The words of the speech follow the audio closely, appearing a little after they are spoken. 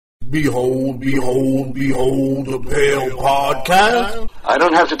Behold, behold, behold, the Pale Podcast. I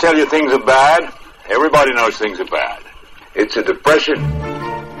don't have to tell you things are bad. Everybody knows things are bad. It's a depression.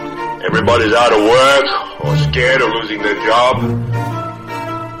 Everybody's out of work or scared of losing their job.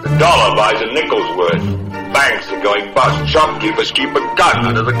 The dollar buys a nickel's worth. Banks are going bust. Shopkeepers keep a gun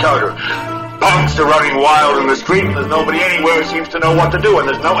under the counter. Punks are running wild in the street, and there's nobody anywhere who seems to know what to do, and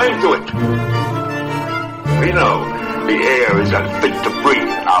there's no end to it. We know the air is unfit to breathe,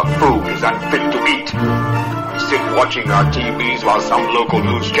 and our food is unfit to eat. We sit watching our TVs while some local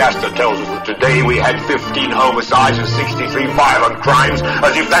newscaster tells us that today we had 15 homicides and 63 violent crimes,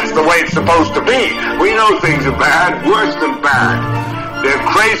 as if that's the way it's supposed to be. We know things are bad, worse than bad. They're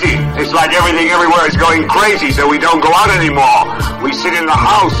crazy. It's like everything everywhere is going crazy, so we don't go out anymore. We sit in the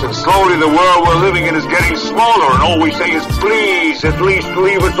house, and slowly the world we're living in is getting smaller, and all we say is, please, at least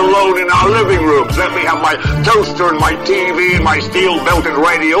leave us alone in our living rooms. Let me have my toaster and my TV and my steel-belted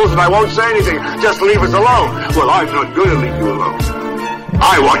radios, and I won't say anything. Just leave us alone. Well, I'm not going to leave you alone.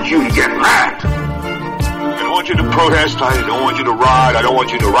 I want you to get mad. I don't want you to protest. I don't want you to riot. I don't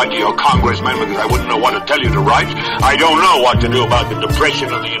want you to write to your congressman because I wouldn't know what to tell you to write. I don't know what to do about the depression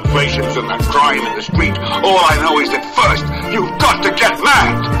and the inflations and the crime in the street. All I know is that first, you've got to get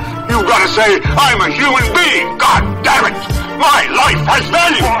mad. You've got to say, I'm a human being. God damn it. My life has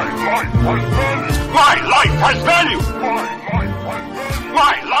value. My life has value.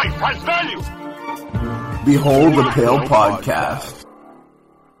 My life has value. Behold the Pale Podcast.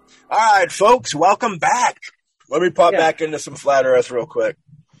 All right, folks, welcome back. Let me pop back into some Flat Earth real quick.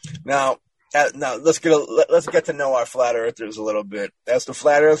 Now let's get to know our Flat Earthers a little bit. As the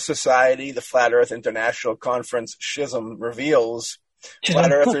Flat Earth Society, the Flat Earth International Conference Schism reveals,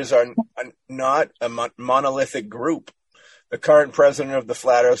 Flat Earthers are not a monolithic group. The current president of the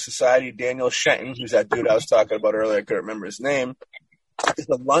Flat Earth Society, Daniel Shenton, who's that dude I was talking about earlier, I couldn't remember his name, is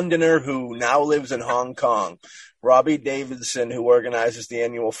a Londoner who now lives in Hong Kong. Robbie Davidson, who organizes the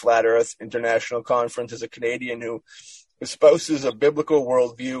annual Flat Earth International Conference, is a Canadian who espouses a biblical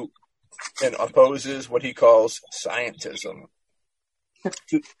worldview and opposes what he calls scientism.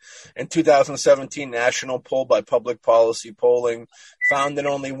 In 2017, national poll by Public Policy Polling found that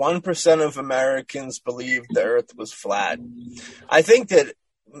only 1% of Americans believed the Earth was flat. I think that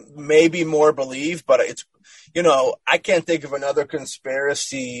maybe more believe, but it's, I can't think of another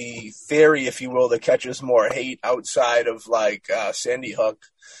conspiracy theory, if you will, that catches more hate outside of Sandy Hook.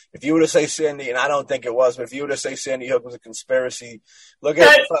 If you were to say Sandy, and I don't think it was, but if you were to say Sandy Hook was a conspiracy, look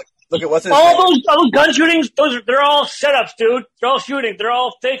at what's his all name? those gun shootings. They're all setups, dude. They're all shooting. They're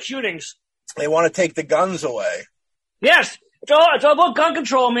all fake shootings. They want to take the guns away. Yes, it's all about gun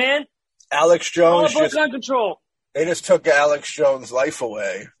control, man. Alex Jones. All about gun control. They just took Alex Jones' life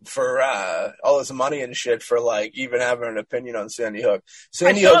away for all his money and shit for even having an opinion on Sandy Hook.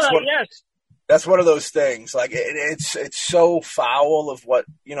 Sandy Hook's that's one of those things. It's so foul of what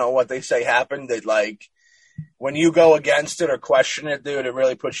they say happened that when you go against it or question it, dude, it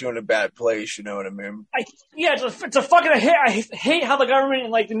really puts you in a bad place. You know what I mean? It's a fucking hate. I hate how the government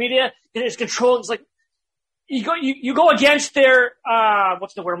and the media is controlled. It's like you go against their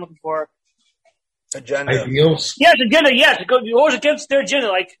what's the word I'm looking for? Agenda. Ideals. Yes, agenda. Yes, it goes against their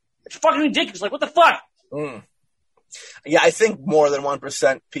agenda. It's fucking ridiculous. What the fuck? Yeah, I think more than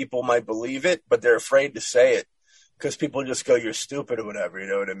 1% people might believe it, but they're afraid to say it because people just go, "You're stupid" or whatever. You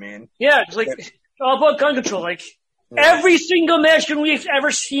know what I mean? Yeah, it's all about gun control. Every single mention we've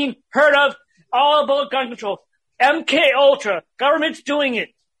ever seen, heard of, all about gun control. MK Ultra, government's doing it.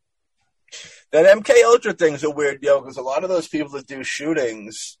 That MK Ultra thing's a weird deal because a lot of those people that do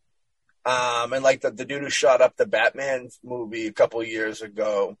shootings. And the dude who shot up the Batman movie a couple of years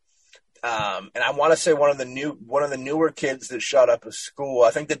ago, and I want to say one of the newer kids that shot up a school.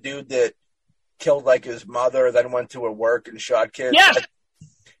 I think the dude that killed his mother, then went to her work and shot kids. Yeah,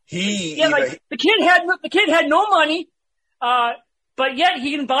 the kid had no money, but yet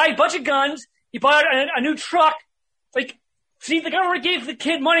he can buy a bunch of guns. He bought a new truck. The government gave the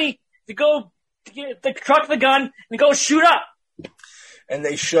kid money to go to get the truck, the gun, and go shoot up. And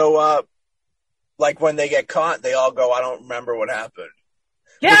they show up, when they get caught, they all go, "I don't remember what happened."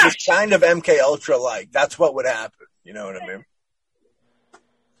 Yeah. Which is kind of MK Ultra-like. That's what would happen. You know what I mean?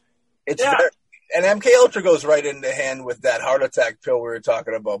 And MK Ultra goes right into hand with that heart attack pill we were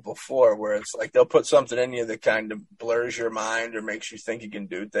talking about before, where it's they'll put something in you that kind of blurs your mind or makes you think you can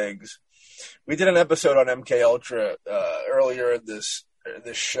do things. We did an episode on MK Ultra earlier this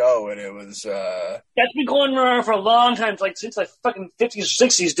show, and it was that's been going around for a long time, since fucking 50s or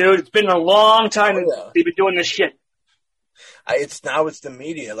 60s, dude. It's been a long time they've been doing this shit. It's the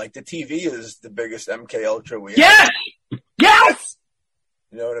media. The TV is the biggest MK Ultra we have. Yes!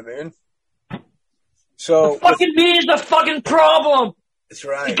 You know what I mean? So the fucking media is the fucking problem. That's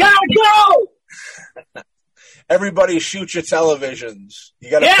right. You gotta go. Everybody shoot your televisions.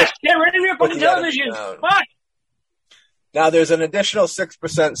 You gotta get rid of your fucking televisions. Fuck. Now, there's an additional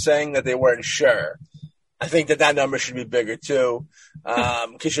 6% saying that they weren't sure. I think that number should be bigger, too,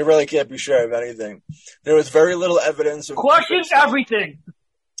 because you really can't be sure of anything. There was very little evidence of... Questions everything.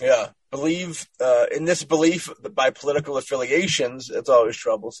 Yeah. In this belief by political affiliations, it's always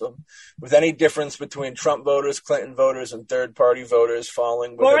troublesome, with any difference between Trump voters, Clinton voters, and third-party voters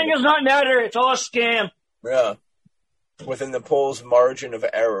falling... Voting does not matter. It's all a scam. Yeah. Within the poll's margin of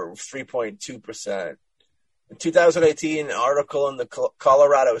error of 3.2%. In 2018, an article in the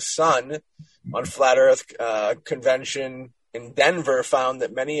Colorado Sun on Flat Earth convention in Denver found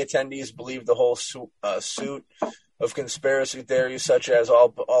that many attendees believe the whole suit of conspiracy theories, such as all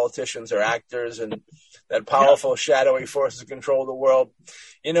politicians are actors and that powerful shadowy forces control the world.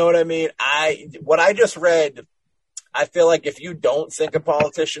 You know what I mean? What I just read, I feel like if you don't think a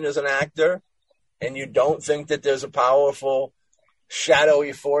politician is an actor and you don't think that there's a powerful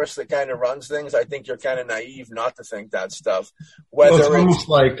shadowy force that kind of runs things, I think you're kind of naive not to think that stuff. It's almost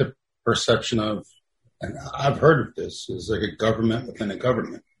like the perception of, and I've heard of this, is like a government within a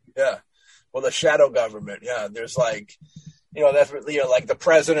government. Yeah. Well, the shadow government. Yeah. There's like, that's, like the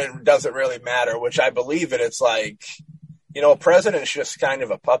president doesn't really matter, which I believe it. It's like, a president's just kind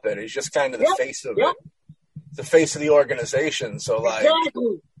of a puppet. He's just kind of the face of it. The face of the organization. So like,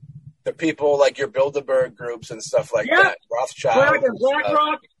 the people like your Bilderberg groups and stuff like that, Rothschild,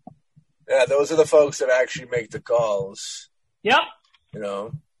 BlackRock. Yeah, those are the folks that actually make the calls. Yep.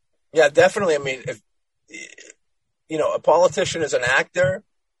 Yeah, definitely. I mean, if a politician is an actor,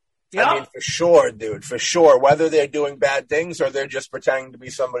 I mean, for sure, dude, for sure. Whether they're doing bad things or they're just pretending to be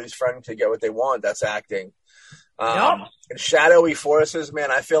somebody's friend to get what they want, that's acting. And shadowy forces,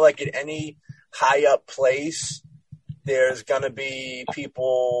 man, I feel like at any high up place, there's going to be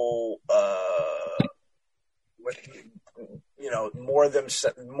people with, more of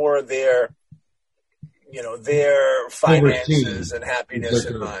their, their finances and happiness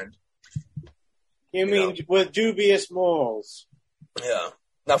in mind. You mean with dubious morals? Yeah.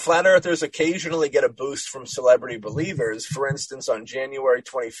 Now, flat earthers occasionally get a boost from celebrity believers. For instance, on January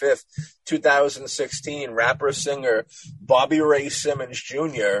 25th, 2016, rapper-singer Bobby Ray Simmons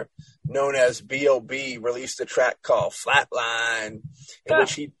Jr., known as B.O.B., released a track called Flatline,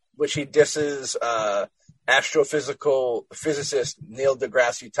 in which he disses astrophysical physicist Neil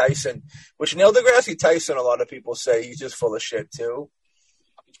deGrasse Tyson, which Neil deGrasse Tyson, a lot of people say he's just full of shit, too.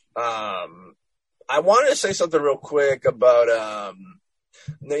 I wanted to say something real quick about...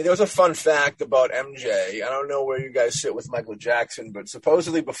 there was a fun fact about MJ. I don't know where you guys sit with Michael Jackson, but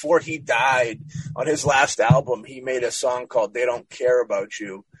supposedly before he died, on his last album, he made a song called They Don't Care About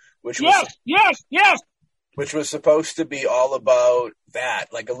You, which was supposed to be all about that,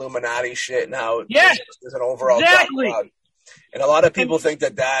 like Illuminati shit and how there's an overall dark cloud. And a lot of people think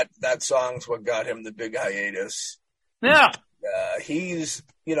that song's what got him the big hiatus. Yeah. He's,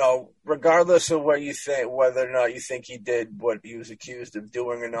 regardless of what you think, whether or not you think he did what he was accused of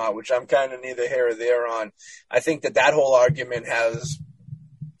doing or not, which I'm kind of neither here or there on, I think that whole argument has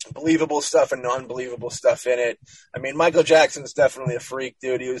believable stuff and non-believable stuff in it. I mean, Michael Jackson's definitely a freak,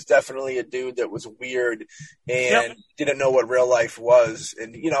 dude. He was definitely a dude that was weird and didn't know what real life was.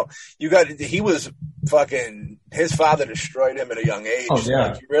 And, he was fucking, his father destroyed him at a young age. Oh, yeah.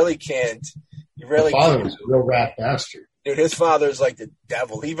 Like, you really can't. His father was a real rat bastard. Dude, his father's like the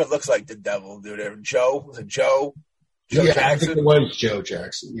devil. He even looks like the devil, dude. Joe? Was it Joe? Joe Jackson? I think it was Joe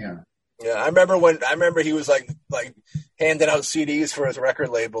Jackson, yeah. Yeah, I remember he was like handing out CDs for his record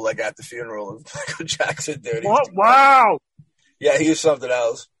label, like at the funeral of Michael Jackson, dude. Wow. Yeah, he was something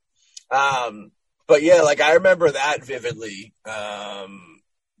else. But yeah, like I remember that vividly.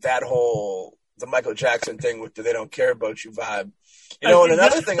 That whole, the Michael Jackson thing with the They Don't Care About You vibe. And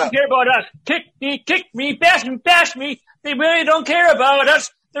another thing. They don't care about us. Kick me, bash me. They really don't care about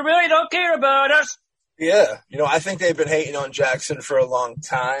us. They really don't care about us. Yeah. I think they've been hating on Jackson for a long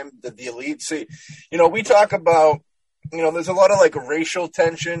time, the elite. See, we talk about, there's a lot of like racial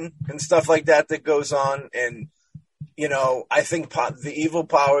tension and stuff like that goes on. And, I think the evil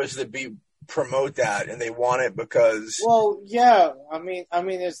powers that be promote that and they want it because. Well, yeah. I mean,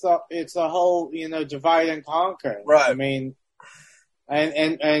 it's the whole, divide and conquer. Right. I mean,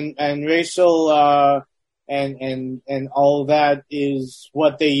 and racial, and all that is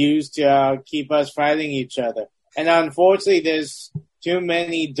what they use to keep us fighting each other. And unfortunately, there's too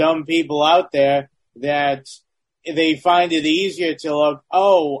many dumb people out there that they find it easier to look,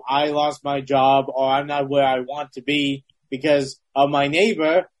 oh, I lost my job or I'm not where I want to be. because of my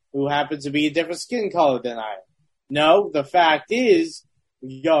neighbor who happens to be a different skin color than I am. No, the fact is,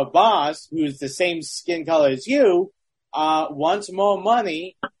 your boss, who's the same skin color as you, wants more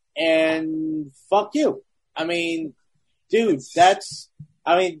money, and fuck you. I mean, dude, it's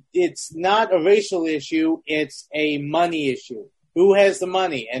not a racial issue, it's a money issue. Who has the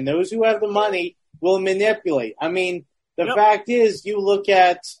money? And those who have the money will manipulate. I mean, the fact is, you look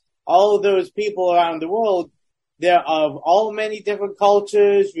at all of those people around the world, they're of all many different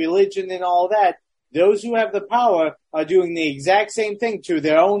cultures, religion, and all that. Those who have the power are doing the exact same thing to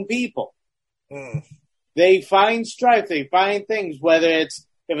their own people. They find strife, they find things, if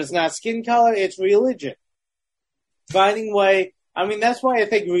it's not skin color, it's religion. Finding way, I mean, that's why I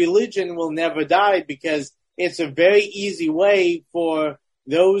think religion will never die, because it's a very easy way for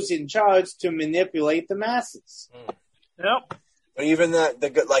those in charge to manipulate the masses. Yep. But even I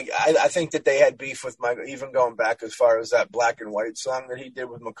think that they had beef with Michael, even going back as far as that Black and White song that he did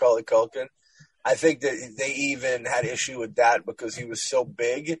with Macaulay Culkin. I think that they even had issue with that because he was so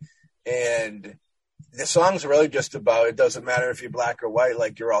big, and the song's really just about, it doesn't matter if you're black or white,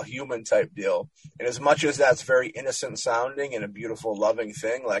 like you're all human type deal. And as much as that's very innocent sounding and a beautiful, loving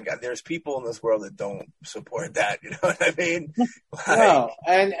thing, like there's people in this world that don't support that. You know what I mean? No,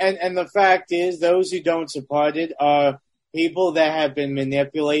 and the fact is, those who don't support it are people that have been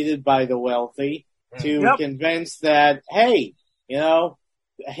manipulated by the wealthy to convince that, hey,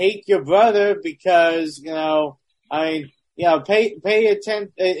 hate your brother because, pay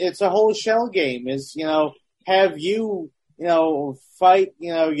attention. It's a whole shell game. Have you, fight,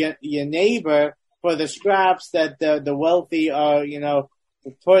 your neighbor for the scraps that the wealthy are,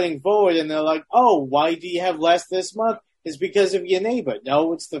 putting forward. And they're like, oh, why do you have less this month? It's because of your neighbor.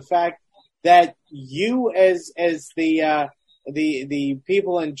 No, it's the fact that you as the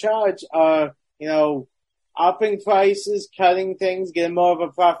people in charge are, upping prices, cutting things, getting more of a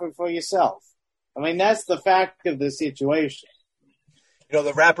profit for yourself. I mean, that's the fact of the situation.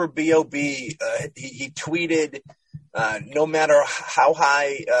 The rapper B.O.B., he tweeted, no matter how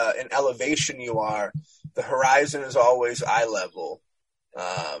high in elevation you are, the horizon is always eye level.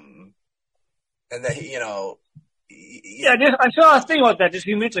 And that, I saw a thing about that just a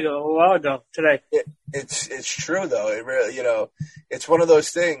few minutes ago, a while ago, today. It's true, though. It really, it's one of those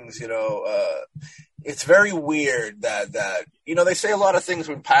things, it's very weird that they say a lot of things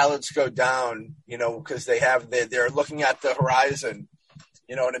when pilots go down, because they're looking at the horizon,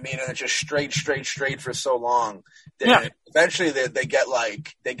 you know what I mean, and it's just straight for so long. Eventually they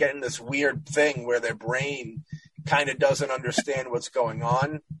get in this weird thing where their brain kind of doesn't understand what's going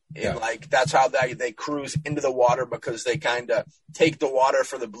on. And that's how they cruise into the water, because they kind of take the water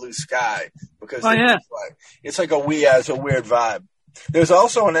for the blue sky, because it's like a weird vibe. There's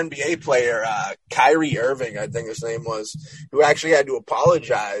also an NBA player, Kyrie Irving, I think his name was, who actually had to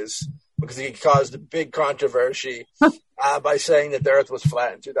apologize because he caused a big controversy by saying that the Earth was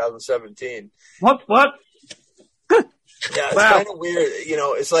flat in 2017. What? Yeah, it's kind of weird.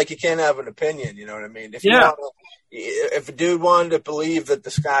 It's like you can't have an opinion. You know what I mean? If a dude wanted to believe that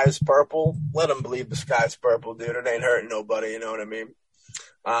the sky is purple, let him believe the sky is purple, dude. It ain't hurting nobody. You know what I mean?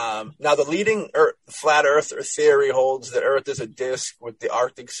 Now, the leading flat earther theory holds that Earth is a disk with the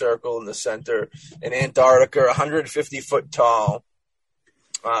Arctic Circle in the center and Antarctica 150 foot tall,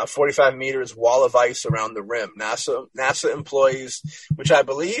 45 meters wall of ice around the rim. NASA employees, which I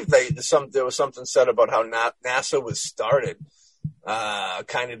believe there was something said about how NASA was started,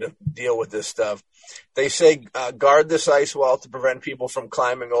 kind of to deal with this stuff. They say guard this ice wall to prevent people from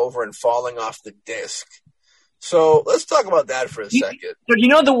climbing over and falling off the disk. So let's talk about that for a second. So you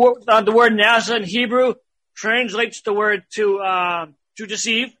know the word NASA in Hebrew translates the word to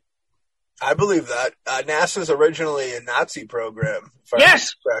deceive? I believe that. NASA is originally a Nazi program.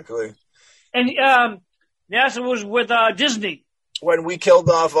 Yes. Correctly. And NASA was with Disney. When we killed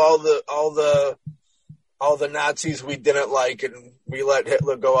off all the Nazis we didn't like, and we let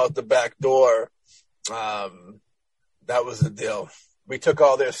Hitler go out the back door, that was the deal. We took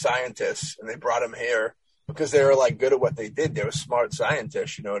all their scientists and they brought them here because they were good at what they did. They were smart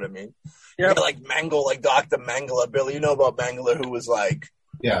scientists, you know what I mean? Yeah. Like Mengele, like Dr. Mengele. Billy, you know about Mengele, who was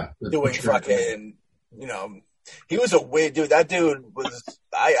doing fucking, he was a weird dude. That dude was,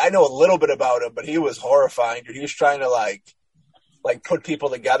 I know a little bit about him, but he was horrifying, dude. He was trying to put people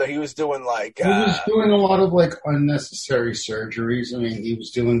together. He was doing he was doing a lot of unnecessary surgeries. I mean, he was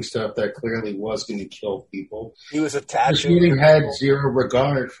doing stuff that clearly was going to kill people. He was attached. He had zero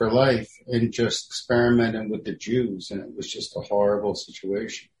regard for life and just experimenting with the Jews, and it was just a horrible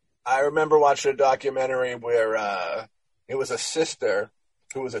situation. I remember watching a documentary where it was a sister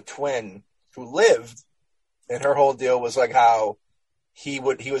who was a twin who lived, And her whole deal was like how he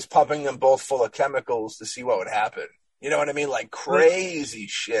was pumping them both full of chemicals to see what would happen. You know what I mean? Like crazy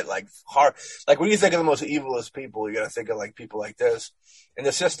shit, like hard. Like when you think of the most evilest people, you got to think of like people like this. And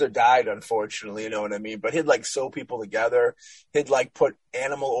the sister died, unfortunately, you know what I mean? But he'd like sew people together. He'd like put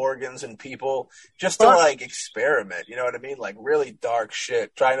animal organs in people just to like experiment. You know what I mean? Like really dark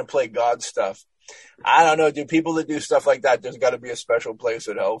shit, trying to play God stuff. I don't know, dude. People that do stuff like that, there's got to be a special place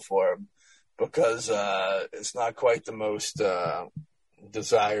in hell for them because it's not quite the most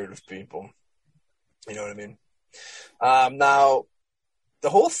desired of people. You know what I mean? Now, the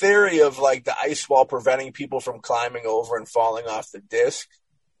whole theory of like the ice wall preventing people from climbing over and falling off the disc.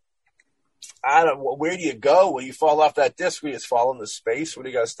 Where do you go? Will you fall off that disc? Will you just fall into space? What do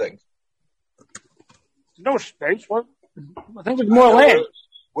you guys think? No space. What? I think there's more land.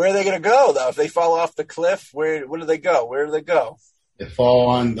 Where are they going to go though? If they fall off the cliff, where do they go? Where do they go? They fall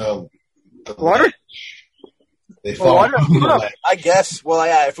on the water. They fall on the ledge. I guess. Well,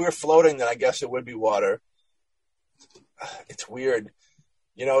 yeah. If we were floating, then I guess it would be water. It's weird.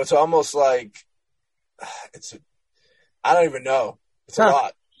 You know, it's almost like I don't even know. It's a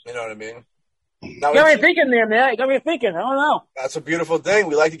lot. You know what I mean? Now, got me thinking there, man. You got me thinking. I don't know. That's a beautiful thing.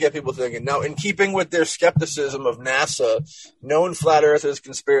 We like to get people thinking. Now, in keeping with their skepticism of NASA, known flat earthers,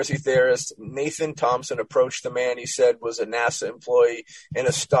 conspiracy theorist Nathan Thompson approached the man he said was a NASA employee in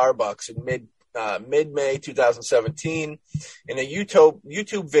a Starbucks in mid-May 2017. In a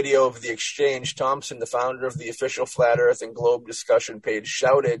YouTube video of the exchange, Thompson, the founder of the official Flat Earth and Globe discussion page,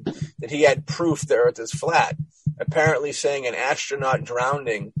 shouted that he had proof the Earth is flat, apparently saying an astronaut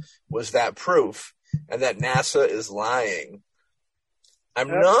drowning was that proof and that NASA is lying. I'm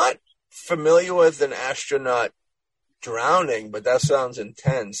not familiar with an astronaut drowning, but that sounds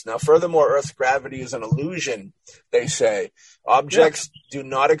intense. Now, furthermore, Earth's gravity is an illusion, they say. Objects do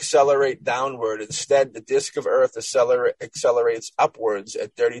not accelerate downward. Instead, the disk of Earth accelerates upwards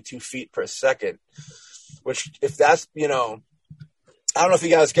at 32 feet per second, which, if that's, you know, I don't know if you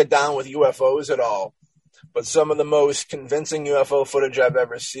guys get down with UFOs at all, but some of the most convincing UFO footage I've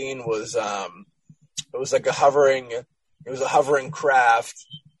ever seen was, it was like a hovering craft,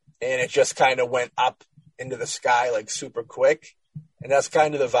 and it just kind of went up into the sky like super quick, and that's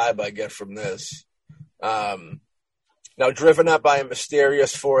kind of the vibe I get from this. Now, driven up by a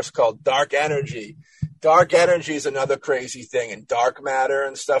mysterious force called dark energy. Dark energy is another crazy thing, and dark matter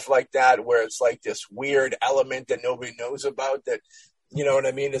and stuff like that, where it's like this weird element that nobody knows about that, you know what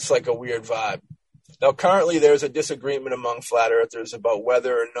I mean? It's like a weird vibe. Now, currently, there's a disagreement among flat earthers about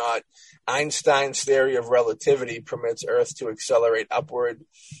whether or not Einstein's theory of relativity permits Earth to accelerate upward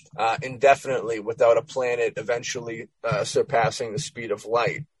indefinitely without a planet eventually surpassing the speed of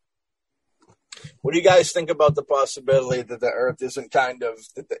light. What do you guys think about the possibility that the Earth isn't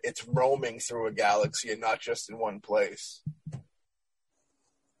it's roaming through a galaxy and not just in one place?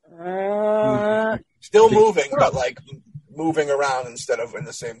 Still moving, but like moving around instead of in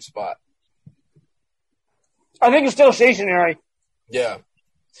the same spot. I think it's still stationary. Yeah.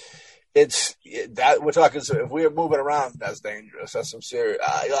 That we're talking, so if we're moving around, that's dangerous. That's some serious,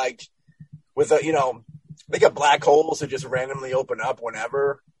 like with they got black holes that just randomly open up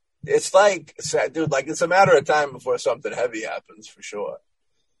whenever. It's like, dude, like it's a matter of time before something heavy happens for sure.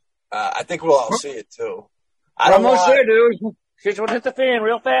 I think we'll all see it too. Almost there, dude. Shit's gonna hit the fan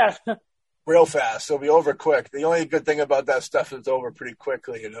real fast. Real fast. It'll be over quick. The only good thing about that stuff is it's over pretty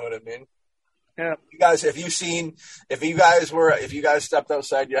quickly. You know what I mean? Yeah. You guys, if you guys stepped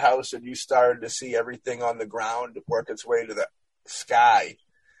outside your house and you started to see everything on the ground work its way to the sky,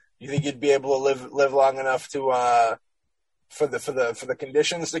 you think you'd be able to live long enough to for the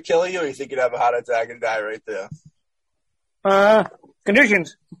conditions to kill you, or you think you'd have a heart attack and die right there?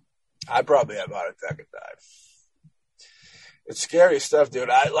 Conditions. I'd probably have a heart attack and die. It's scary stuff, dude.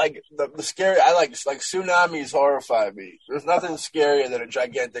 I like like tsunamis horrify me. There's nothing scarier than a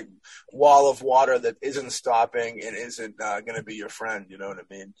gigantic wall of water that isn't stopping and isn't going to be your friend. You know what I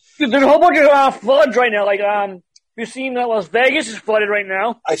mean? Dude, there's a whole bunch of floods right now. Like, you've seen that Las Vegas is flooded right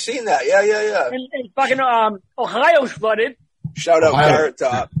now. I seen that. Yeah. And fucking Ohio's flooded. Shout out Carrot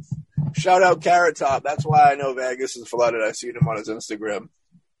Top. Shout out Carrot Top. That's why I know Vegas is flooded. I seen him on his Instagram.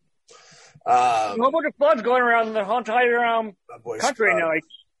 A whole bunch of floods going around the whole entire country now. Like,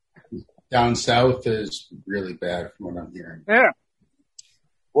 down south is really bad from what I'm hearing. Yeah.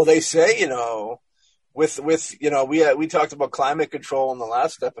 Well, they say, with we talked about climate control in the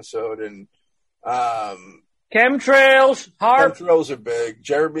last episode, and chemtrails, chemtrails are big.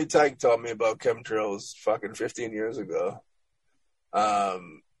 Jeremy Tank told me about chemtrails fucking 15 years ago.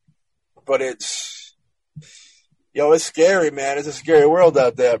 But it's scary, man. It's a scary world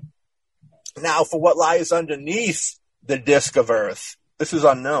out there. Now, for what lies underneath the disk of Earth, this is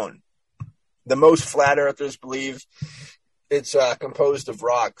unknown. The most flat earthers believe it's composed of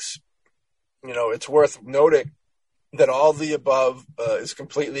rocks. You know, it's worth noting that all the above is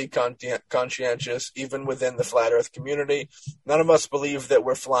completely conscientious, even within the flat Earth community. None of us believe that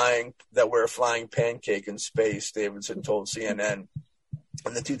we're flying pancake in space, Davidson told CNN.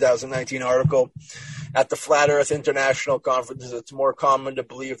 In the 2019 article, at the Flat Earth International Conference, it's more common to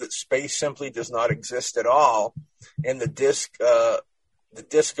believe that space simply does not exist at all, and the disk of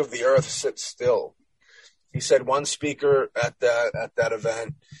the Earth sits still. He said one speaker at that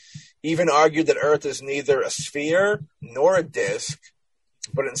event even argued that Earth is neither a sphere nor a disk,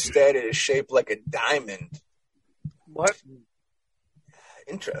 but instead it is shaped like a diamond. What?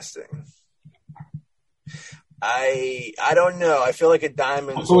 Interesting. I don't know. I feel like a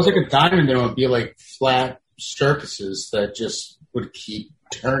diamond. If it was like a diamond, then it would be like flat surfaces that just would keep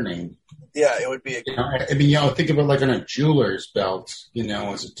turning. Yeah, it would be. Think of it like on a jeweler's belt,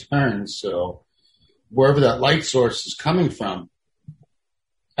 as it turns. So wherever that light source is coming from,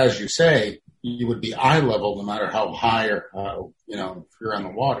 as you say, you would be eye level no matter how high or, if you're on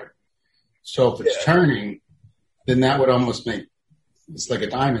the water. So if it's turning, then that would almost make, it's like a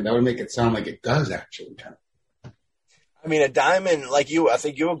diamond. That would make it sound like it does actually turn. I mean, a diamond, I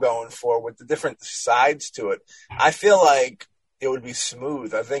think you were going for, with the different sides to it, I feel like it would be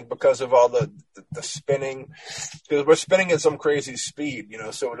smooth. I think because of all the spinning, because we're spinning at some crazy speed,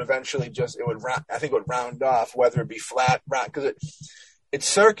 so it would eventually it would round off, whether it be flat, round, because it's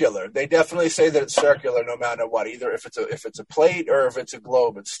circular. They definitely say that it's circular no matter what, either if it's a plate or if it's a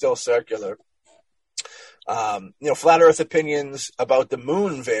globe, it's still circular. Flat Earth opinions about the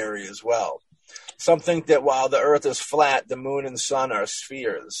moon vary as well. Some think that while the Earth is flat, the moon and sun are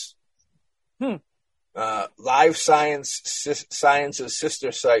spheres. Live Science's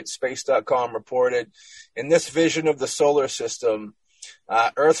sister site, Space.com, reported, in this vision of the solar system,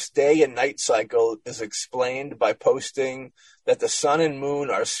 Earth's day and night cycle is explained by posting that the sun and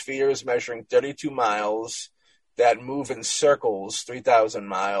moon are spheres measuring 32 miles that move in circles 3,000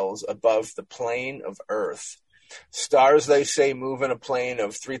 miles above the plane of Earth. Stars, they say, move in a plane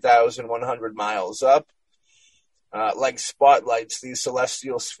of 3,100 miles up. Like spotlights, these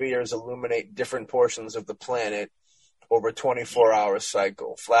celestial spheres illuminate different portions of the planet over a 24-hour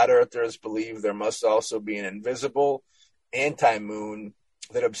cycle. Flat Earthers believe there must also be an invisible anti-moon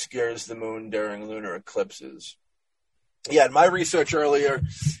that obscures the moon during lunar eclipses. Yeah, in my research earlier,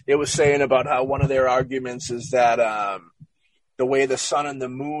 it was saying about how one of their arguments is that the way the sun and the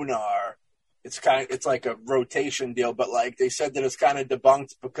moon are, it's like a rotation deal, but they said that it's kind of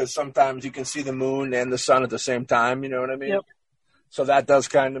debunked because sometimes you can see the moon and the sun at the same time, you know what I mean? Yep. So that does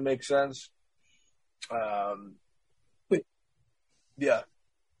kind of make sense. Yeah.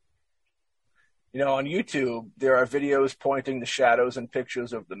 On YouTube, there are videos pointing to shadows and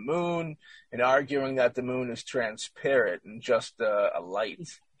pictures of the moon and arguing that the moon is transparent and just a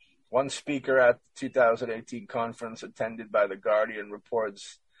light. One speaker at the 2018 conference attended by The Guardian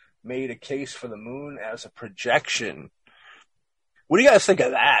reports made a case for the moon as a projection. What do you guys think of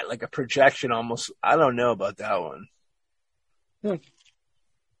that? Like a projection almost, I don't know about that one.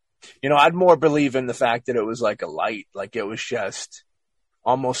 I'd more believe in the fact that it was like a light, like it was just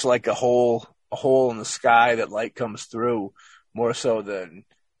almost like a hole in the sky that light comes through, more so than,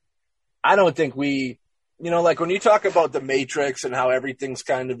 I don't think we, like when you talk about the Matrix and how everything's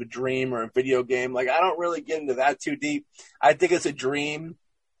kind of a dream or a video game, I don't really get into that too deep. I think it's a dream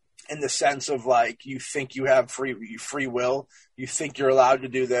in the sense of you think you have free will, you think you're allowed to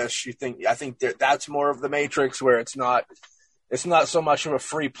do this, I think that's more of the Matrix, where it's not so much of a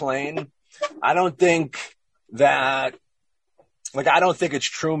free plane. I don't think that, I don't think it's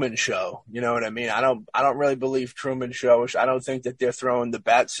Truman Show. You know what I mean? I don't really believe Truman Show. I don't think that they're throwing the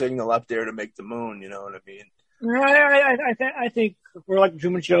bat signal up there to make the moon. You know what I mean? I think we're like the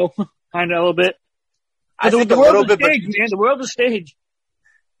Truman Show, kind of a little bit. I think a little bit, man. The world's a stage.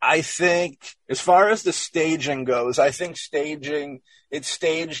 I think, as far as the staging goes, I think it's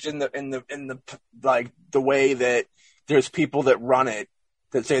staged in the way that there's people that run it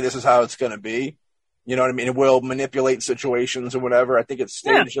that say this is how it's going to be. You know what I mean? It will manipulate situations or whatever. I think it's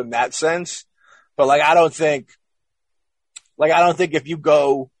staged in that sense. But I don't think if you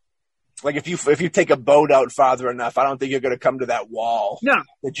go, if you take a boat out farther enough, I don't think you're going to come to that wall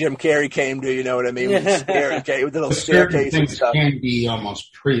that Jim Carrey came to. You know what I mean? With little staircase and stuff. Can be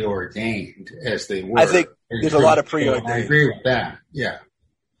almost preordained as they were. I think there's a lot of preordained. I agree with that. Yeah.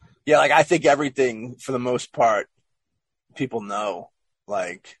 Yeah, I think everything, for the most part, people know.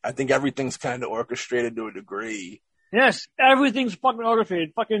 I think everything's kind of orchestrated to a degree. Yes, everything's fucking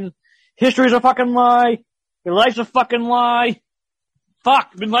orchestrated. Fucking History's a fucking lie. Your life's a fucking lie.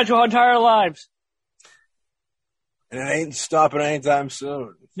 Fuck, been lied to our entire lives. And it ain't stopping anytime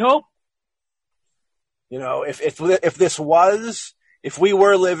soon. Nope. You know, if we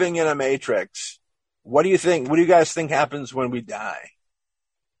were living in a Matrix, what do you think? What do you guys think happens when we die?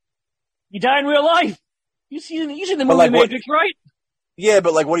 You die in real life. You see the movie Matrix, right? Yeah,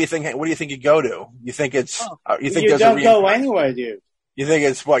 but like, what do you think? What do you think you go to? You think it's? You think you don't go anywhere, dude? You think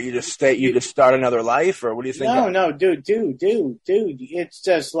it's what? You just stay? You just start another life, or what do you think? No, dude. It's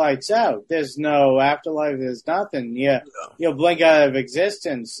just lights out. There's no afterlife. There's nothing. Yeah, you'll blink out of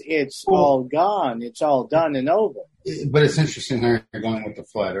existence. It's all gone. It's all done and over. But it's interesting how you're going with the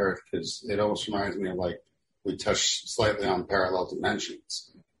flat Earth, because it almost reminds me of, like, we touched slightly on parallel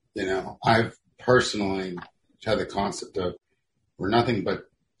dimensions. You know, I've personally had the concept of we're nothing but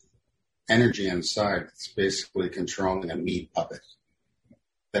energy inside. It's basically controlling a meat puppet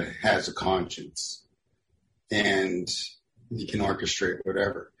that has a conscience, and you can orchestrate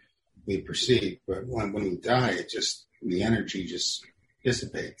whatever we perceive. But when we die, the energy just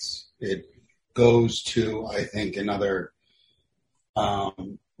dissipates. It goes to, I think, another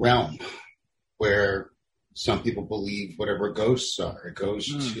realm where some people believe whatever ghosts are. It goes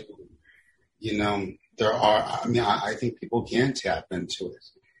to, you know, I think people can tap into it.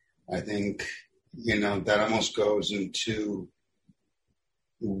 I think, you know, that almost goes into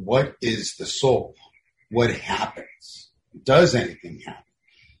what is the soul? What happens? Does anything happen?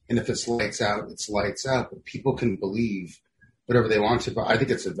 And if it's lights out, it's lights out. But people can believe whatever they want to. But I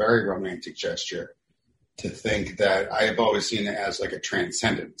think it's a very romantic gesture to think that I have always seen it as like a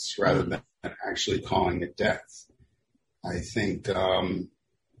transcendence rather than actually calling it death. I think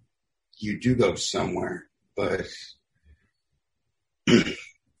you do go somewhere, but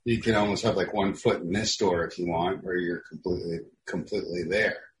you can almost have like one foot in this door if you want, where you're completely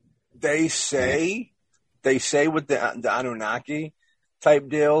there. They say with the Anunnaki type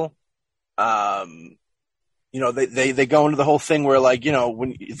deal, you know, they go into the whole thing where, like, you know,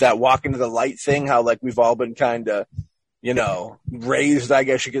 when that walk into the light thing, how like we've all been kind of, you know, raised, I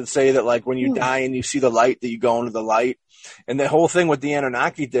guess you could say, that like when you die and you see the light, that you go into the light. And the whole thing with the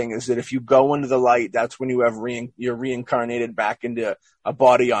Anunnaki thing is that if you go into the light, that's when you have you're reincarnated back into a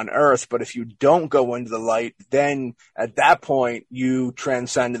body on Earth. But if you don't go into the light, then at that point you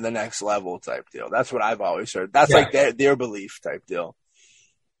transcend to the next level type deal. That's what I've always heard. That's like their belief type deal.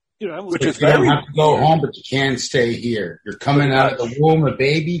 Which is, you don't have to go home, but you can stay here. You're coming out of the womb a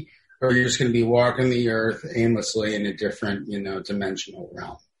baby, or you're just going to be walking the earth aimlessly in a different, you know, dimensional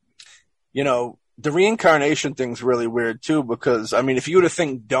realm. You know, the reincarnation thing's really weird too, because I mean, if you were to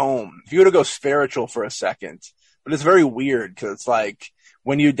think dome, if you were to go spiritual for a second, but it's very weird because it's like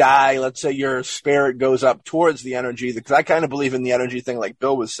when you die, let's say your spirit goes up towards the energy, because I kind of believe in the energy thing, like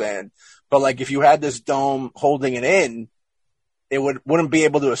Bill was saying. But like if you had this dome holding it in, it wouldn't be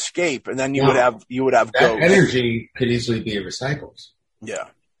able to escape, and then you would have that ghosts. Energy could easily be recycled. Yeah,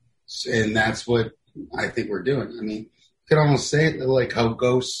 and that's what I think we're doing. I mean, you could almost say it like how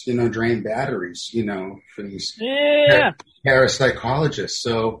ghosts, you know, drain batteries, you know, for these parapsychologists.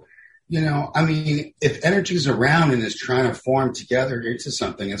 So, you know, I mean, if energy's around and is trying to form together into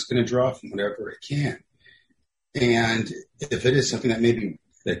something, it's going to draw from whatever it can. And if it is something that maybe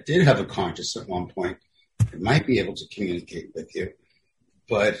that did have a conscious at one point, it might be able to communicate with you,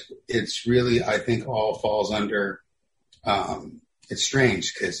 but it's really, I think, all falls under, it's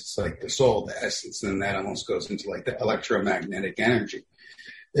strange because it's like the soul, the essence, and that almost goes into like the electromagnetic energy.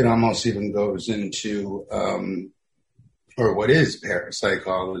 It almost even goes into, or what is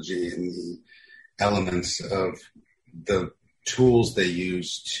parapsychology and the elements of the tools they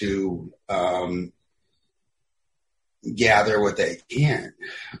use to gather what they can.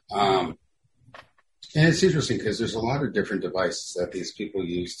 And it's interesting because there's a lot of different devices that these people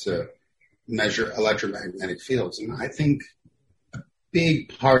use to measure electromagnetic fields. And I think a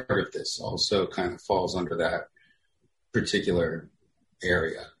big part of this also kind of falls under that particular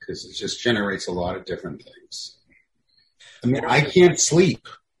area because it just generates a lot of different things. I mean, I can't sleep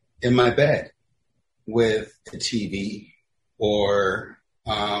in my bed with a TV or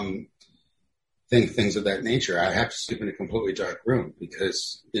things of that nature. I have to sleep in a completely dark room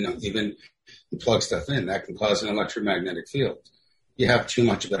because, you know, even you plug stuff in, that can cause an electromagnetic field. You have too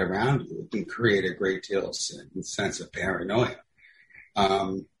much of it around you, it can create a great deal of sense of paranoia.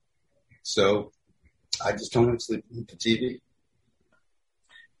 So I just don't want to sleep with the TV.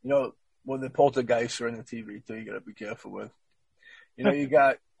 You know, when the poltergeists are in the TV too, you got to be careful with. You know, you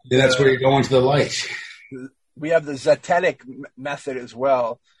got... Yeah, that's where you go into the light. We have the Zetetic method as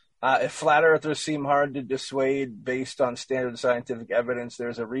well, If flat earthers seem hard to dissuade based on standard scientific evidence,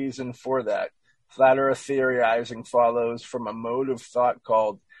 there's a reason for that. Flat earth theorizing follows from a mode of thought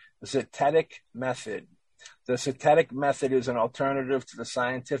called the zetetic method. The zetetic method is an alternative to the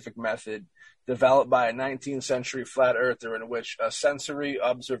scientific method developed by a 19th century flat earther in which a sensory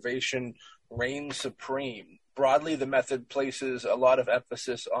observation reigns supreme. Broadly, the method places a lot of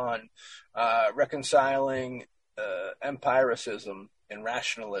emphasis on reconciling empiricism and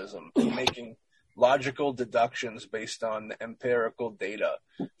rationalism, making logical deductions based on the empirical data.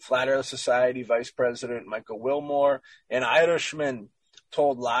 Flat Earth Society Vice President Michael Wilmore, an Irishman,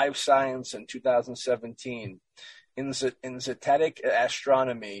 told Live Science in 2017, in zetetic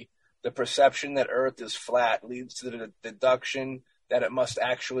astronomy, the perception that Earth is flat leads to the deduction that it must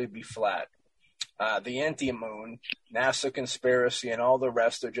actually be flat. The anti-moon, NASA conspiracy, and all the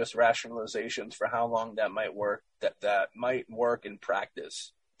rest are just rationalizations for how long that might work. That might work in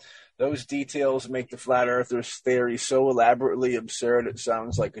practice. Those details make the flat earthers' theory so elaborately absurd it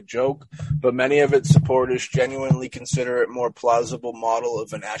sounds like a joke, but many of its supporters genuinely consider it more plausible model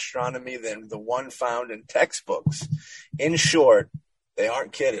of an astronomy than the one found in textbooks. In short, they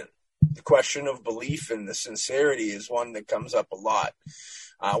aren't kidding. The question of belief and the sincerity is one that comes up a lot.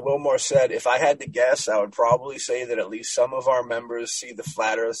 Wilmore said, if I had to guess, I would probably say that at least some of our members see the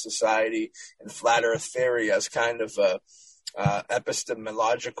Flat Earth Society and Flat Earth theory as kind of a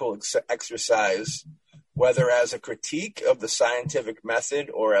epistemological exercise, whether as a critique of the scientific method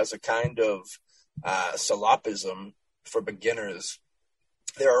or as a kind of solipsism for beginners.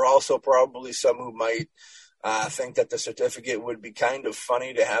 There are also probably some who might think that the certificate would be kind of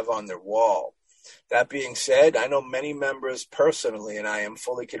funny to have on their wall. That being said, I know many members personally, and I am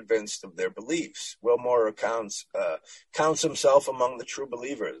fully convinced of their beliefs. Wilmore counts himself among the true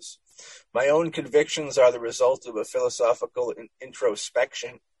believers. My own convictions are the result of a philosophical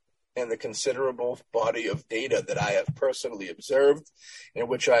introspection and the considerable body of data that I have personally observed and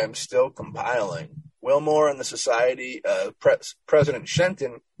which I am still compiling. Wilmore and the Society, President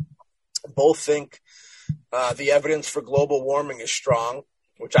Shenton, both think the evidence for global warming is strong,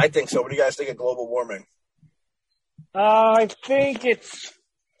 which I think so. What do you guys think of global warming? I think it's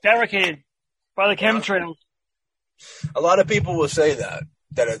fabricated by the chemtrails. A lot of people will say that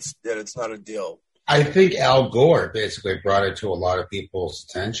it's not a deal. I think Al Gore basically brought it to a lot of people's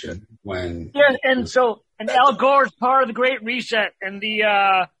attention when. Yeah, and Al Gore is part of the Great Reset and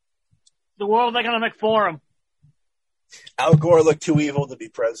the World Economic Forum. Al Gore looked too evil to be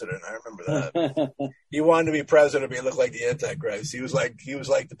president. I remember that. He wanted to be president, but he looked like the Antichrist. He was like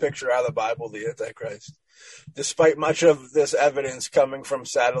the picture out of the Bible, the Antichrist. Despite much of this evidence coming from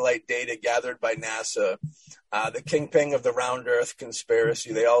satellite data gathered by NASA, the kingpin of the round Earth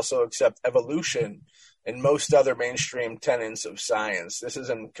conspiracy, they also accept evolution and most other mainstream tenets of science. This is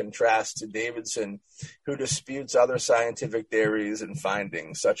in contrast to Davidson, who disputes other scientific theories and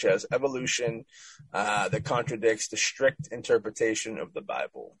findings, such as evolution that contradicts the strict interpretation of the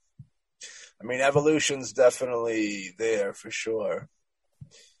Bible. I mean, evolution's definitely there for sure.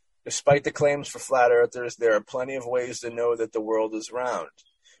 Despite the claims for flat earthers, there are plenty of ways to know that the world is round.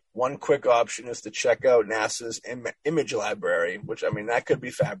 One quick option is to check out NASA's image library, which, I mean, that could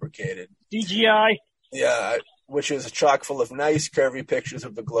be fabricated. DJI. Yeah, which is chock full of nice, curvy pictures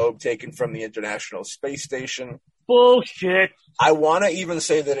of the globe taken from the International Space Station. Bullshit. I want to even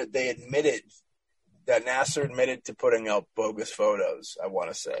say that that NASA admitted to putting out bogus photos, I want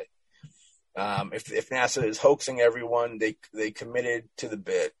to say. If NASA is hoaxing everyone, they committed to the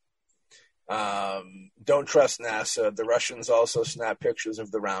bit. Don't trust NASA. The Russians also snap pictures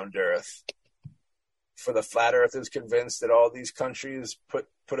of the round Earth. For the flat earthers convinced that all these countries put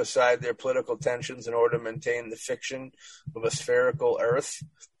aside their political tensions in order to maintain the fiction of a spherical Earth,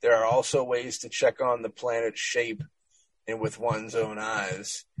 there are also ways to check on the planet's shape and with one's own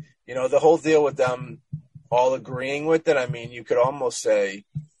eyes. You know, the whole deal with them all agreeing with it, I mean, you could almost say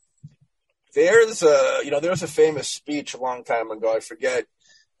there's a famous speech a long time ago. I forget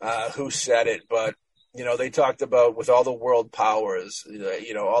who said it, but, you know, they talked about with all the world powers,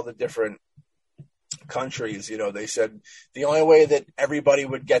 you know, all the different countries, you know, they said the only way that everybody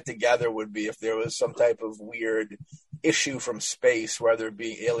would get together would be if there was some type of weird issue from space, whether it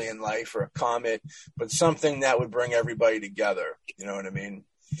be alien life or a comet, but something that would bring everybody together. You know what I mean?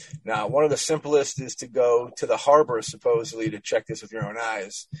 Now, one of the simplest is to go to the harbor, supposedly, to check this with your own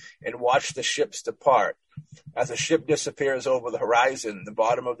eyes and watch the ships depart. As a ship disappears over the horizon, the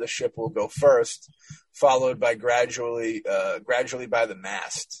bottom of the ship will go first, followed by gradually by the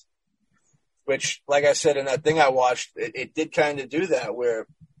mast. Which, like I said in that thing I watched, it did kind of do that, where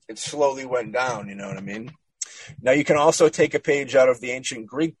it slowly went down, you know what I mean? Now, you can also take a page out of the ancient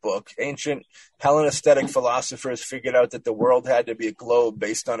Greek book. Ancient Hellenistic philosophers figured out that the world had to be a globe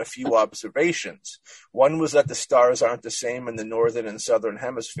based on a few observations. One was that the stars aren't the same in the northern and southern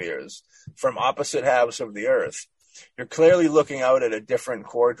hemispheres, from opposite halves of the Earth. You're clearly looking out at a different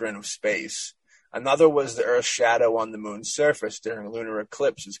quadrant of space. Another was the Earth's shadow on the moon's surface during lunar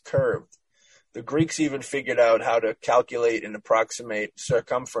eclipse is curved. The Greeks even figured out how to calculate and approximate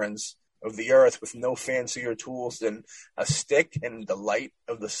circumference of the Earth with no fancier tools than a stick and the light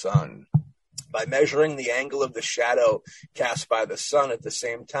of the sun. By measuring the angle of the shadow cast by the sun at the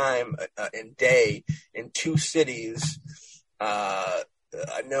same time in day in two cities a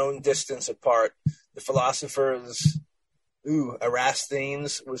known distance apart, the philosophers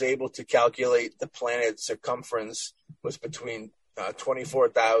Eratosthenes was able to calculate the planet's circumference was between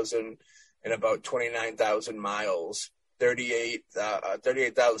 24,000 and about 29,000 miles.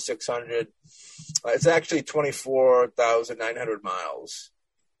 38,600. It's actually 24,900 miles.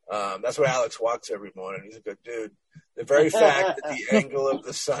 That's where Alex walks every morning. He's a good dude. The very fact that the angle of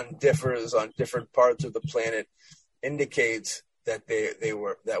the sun differs on different parts of the planet indicates that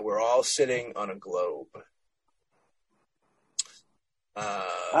we're all sitting on a globe.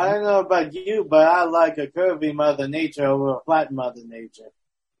 I don't know about you, but I like a curvy Mother Nature over a flat Mother Nature.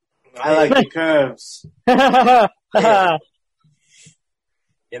 I like the curves.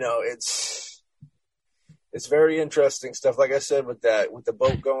 You know, it's very interesting stuff. Like I said, with the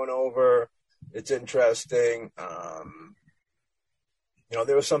boat going over, it's interesting. You know,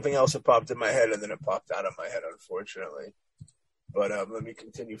 there was something else that popped in my head, and then it popped out of my head, unfortunately. But let me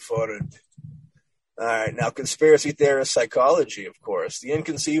continue forward. All right, now conspiracy theorist psychology, of course, the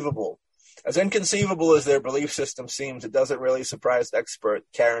inconceivable. As inconceivable as their belief system seems, it doesn't really surprise expert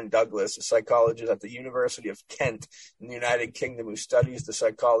Karen Douglas, a psychologist at the University of Kent in the United Kingdom who studies the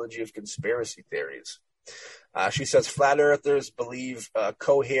psychology of conspiracy theories. She says flat earthers believe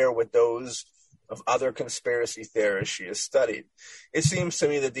cohere with those of other conspiracy theorists she has studied. It seems to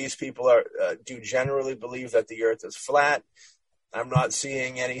me that these people do generally believe that the earth is flat. I'm not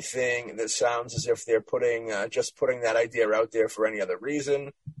seeing anything that sounds as if they're just putting that idea out there for any other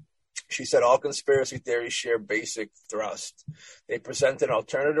reason. She said all conspiracy theories share basic thrust. They present an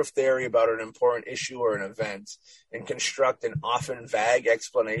alternative theory about an important issue or an event and construct an often vague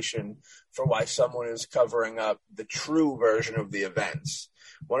explanation for why someone is covering up the true version of the events.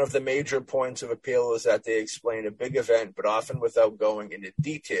 One of the major points of appeal is that they explain a big event, but often without going into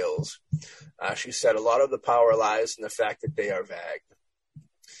details. She said a lot of the power lies in the fact that they are vague.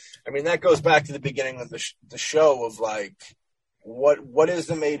 I mean, that goes back to the beginning of the show of like, what is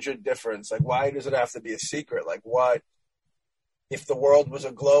the major difference? Like, why does it have to be a secret? Like, what if the world was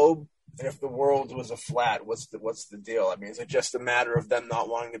a globe and if the world was a flat? What's the deal? I mean, is it just a matter of them not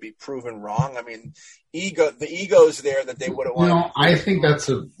wanting to be proven wrong? I mean, the ego's there that they wouldn't want. No, I think that's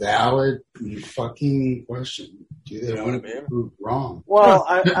a valid fucking question. Do they want to be proved wrong?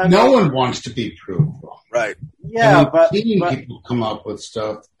 Well, no one wants to be proved wrong, right? Yeah, but people come up with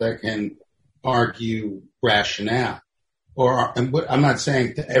stuff that can argue rationale. I'm not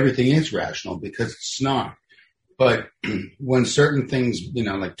saying that everything is rational because it's not. But when certain things, you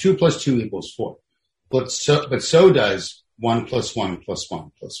know, like 2 + 2 = 4, but so does 1 + 1 +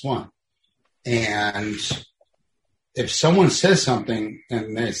 1 + 1. And if someone says something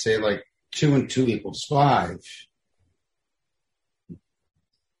and they say like 2 and 2 = 5,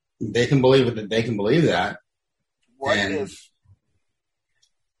 they can believe it. They can believe that.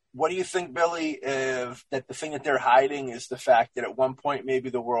 What do you think, Billy, if that the thing that they're hiding is the fact that at one point maybe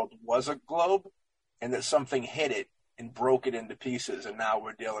the world was a globe and that something hit it and broke it into pieces, and now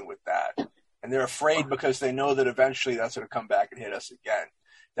we're dealing with that. And they're afraid because they know that eventually that's going to come back and hit us again.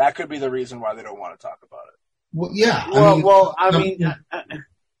 That could be the reason why they don't want to talk about it. Well, yeah.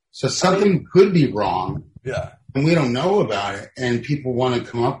 So something could be wrong. Yeah. And we don't know about it, and people want to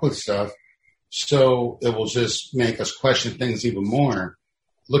come up with stuff, so it will just make us question things even more,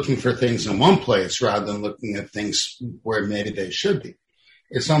 looking for things in one place rather than looking at things where maybe they should be.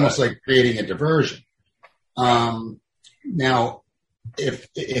 It's almost like creating a diversion. Now,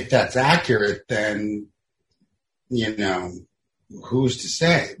 if that's accurate, then, you know, who's to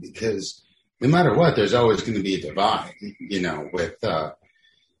say? Because no matter what, there's always going to be a divide, you know, with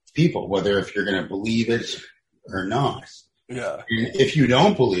people, whether if you're going to believe it or not. Yeah. And if you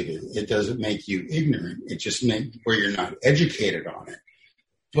don't believe it, it doesn't make you ignorant. It just makes where you're not educated on it.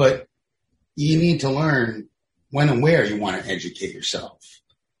 But you need to learn when and where you want to educate yourself.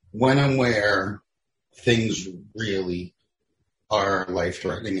 When and where things really are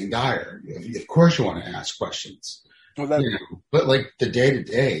life-threatening and dire. Of course you want to ask questions. Well, you know, but like the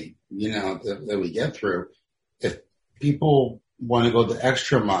day-to-day, you know, that we get through, people want to go the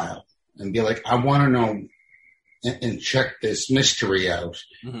extra mile and be like, I want to know and check this mystery out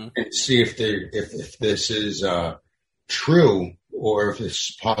and see if this is true or if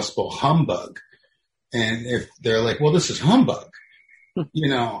it's possible humbug. And if they're like, well, this is humbug, I'm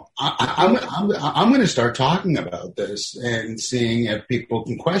going to start talking about this and seeing if people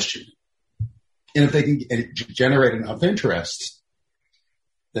can question it. And if they can generate enough interest,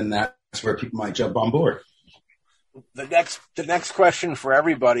 then that's where people might jump on board. The next question for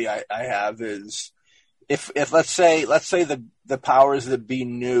everybody I have is, if let's say the powers that be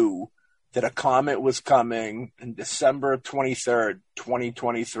knew that a comet was coming in December 23rd,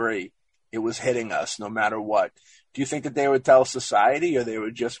 2023, it was hitting us no matter what. Do you think that they would tell society or they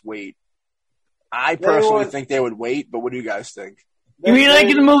would just wait? I personally think they would wait, but what do you guys think? You mean like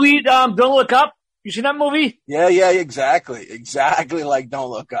in the movie Don't Look Up? You seen that movie? Yeah, exactly. Exactly like Don't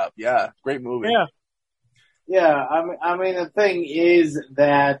Look Up. Yeah, great movie. Yeah, I mean, the thing is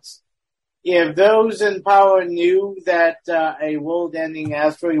that if those in power knew that a world-ending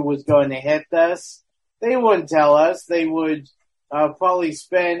asteroid was going to hit us, they wouldn't tell us. They would probably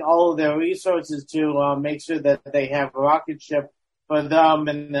spend all of their resources to make sure that they have a rocket ship for them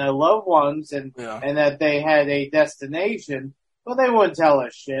and their loved ones and that they had a destination, but they wouldn't tell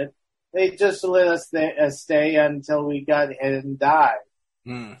us shit. They just let us stay until we got hit and died.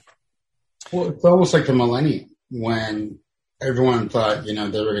 Well, it's almost like the millennium when everyone thought, they were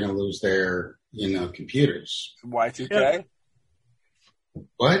going to lose their, computers. Y2K? Yeah.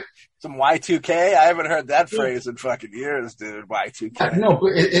 What? Some Y2K? I haven't heard that phrase in fucking years, dude. Y2K. No,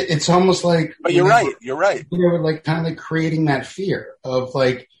 but it's almost like... But you're right. You're right. They were like kind of like creating that fear of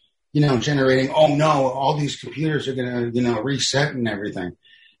like, generating, oh no, all these computers are going to, reset and everything.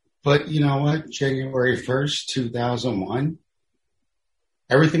 But you know what? January 1st, 2001,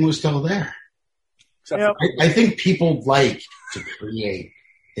 everything was still there. I think people like to create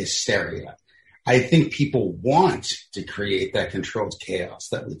hysteria. I think people want to create that controlled chaos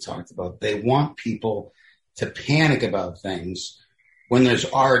that we talked about. They want people to panic about things when there's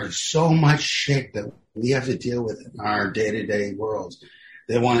already so much shit that we have to deal with in our day-to-day worlds.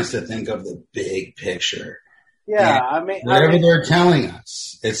 They want us to think of the big picture. Yeah, whatever they're telling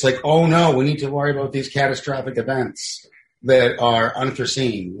us, it's like, oh no, we need to worry about these catastrophic events that are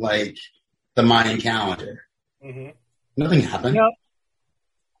unforeseen, like the Mayan calendar. Mm-hmm. Nothing happened. Yep.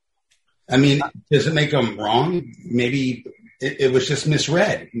 I mean, does it make them wrong? Maybe it was just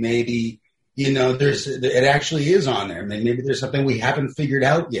misread. Maybe, it actually is on there. Maybe there's something we haven't figured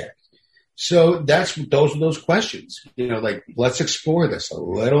out yet. So those are those questions, like, let's explore this a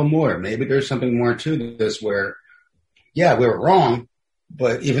little more. Maybe there's something more to this where, yeah, we were wrong,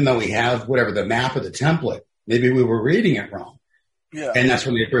 but even though we have the map or the template, maybe we were reading it wrong. Yeah. And that's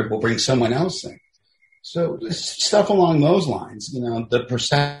when we'll bring someone else in. So stuff along those lines, the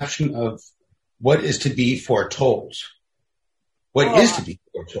perception of what is to be foretold. What is to be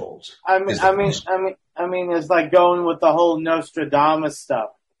foretold? I mean, it's like going with the whole Nostradamus stuff.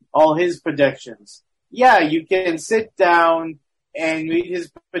 All his predictions. Yeah, you can sit down and read his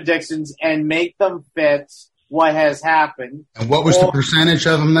predictions and make them fit what has happened. And what was the percentage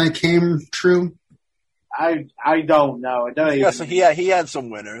of them that came true? I don't know. So he had some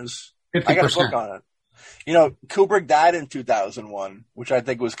winners. 50%. I got a book on it. Kubrick died in 2001, which I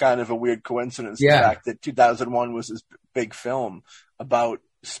think was kind of a weird coincidence. Yeah. The fact that 2001 was his big film about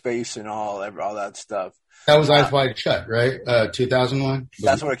space and all that stuff. That was Eyes Wide Shut, right? 2001?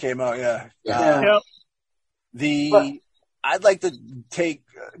 That's when it came out, yeah. I'd like to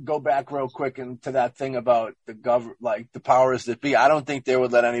go back real quick into that thing about the powers that be. I don't think they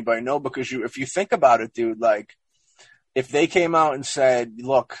would let anybody know because if you think about it, dude, like if they came out and said,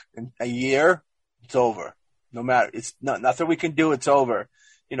 look, in a year, it's over. No matter, it's nothing we can do, it's over.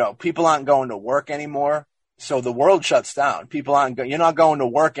 People aren't going to work anymore. So the world shuts down. People you're not going to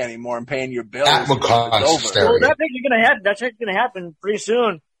work anymore and paying your bills. That will cause hysteria. Well, that's going to happen pretty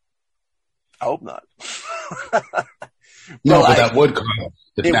soon. I hope not. No, but that would cause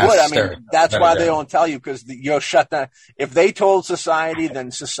it would. I mean, that's why they don't tell you because you're shut down. If they told society,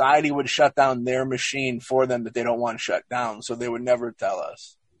 then society would shut down their machine for them that they don't want shut down. So they would never tell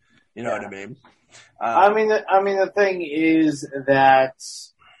us. You know what I mean? The thing is that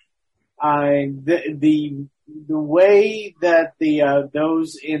the way that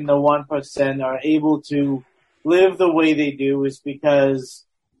those in the 1% are able to live the way they do is because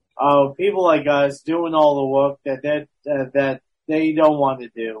of people like us doing all the work that they don't want to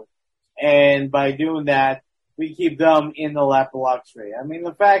do, and by doing that, we keep them in the lap of luxury. I mean,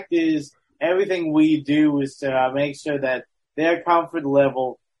 the fact is, everything we do is to make sure that their comfort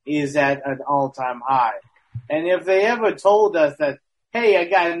level is at an all-time high. And if they ever told us that, hey, I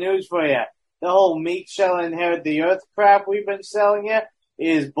got news for you, the whole meat shall inherit the earth crap we've been selling you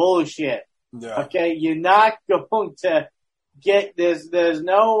is bullshit. Yeah. Okay, you're not going to get this. There's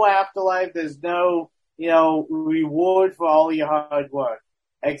no afterlife. There's no, reward for all your hard work,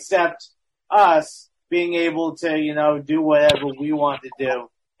 except us being able to, do whatever we want to do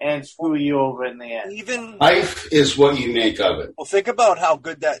and screw you over in the end. Even life is what you make of it. Well, think about how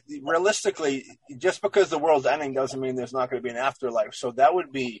good that. Realistically, just because the world's ending doesn't mean there's not going to be an afterlife. So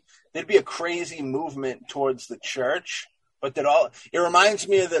there'd be a crazy movement towards the church. But it reminds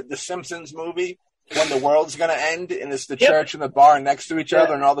me of the Simpsons movie when the world's going to end, and it's the church and the bar next to each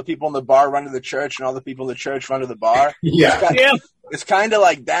other, and all the people in the bar run to the church, and all the people in the church run to the bar. It's kind of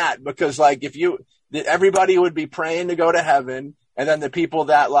like that, because like everybody would be praying to go to heaven, and then the people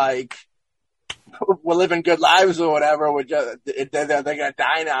that like were living good lives or whatever would they're gonna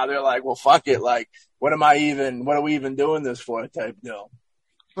die now. They're like, well, fuck it, like what are we even doing this for? Type deal.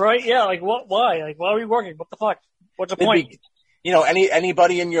 Right? Yeah. Like what? Why? Like why are we working? What the fuck? What's the point?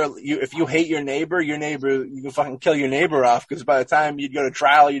 Anybody in if you hate your neighbor, you can fucking kill your neighbor off, because by the time you'd go to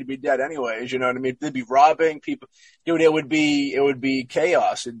trial, you'd be dead anyways. You know what I mean? They'd be robbing people. Dude, it would be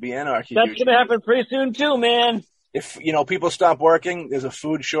chaos. It'd be anarchy. That's going to happen pretty soon too, man. If, people stop working, there's a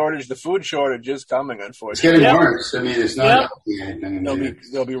food shortage. The food shortage is coming, unfortunately. It's getting worse. I mean, it's not anything.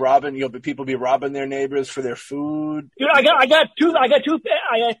 They'll be robbing, people be robbing their neighbors for their food. Dude, I got two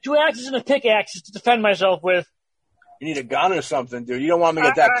axes and a pickaxe to defend myself with. You need a gun or something, dude. You don't want me to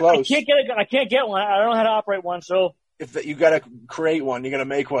get that close. I can't get one. I don't know how to operate one, so. You got to create one. You got to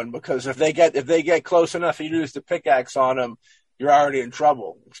make one, because if they get close enough, you use the pickaxe on them, you're already in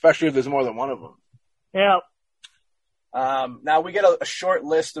trouble. Especially if there's more than one of them. Yeah. Now we get a short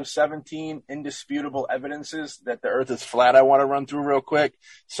list of 17 indisputable evidences that the Earth is flat. I want to run through real quick.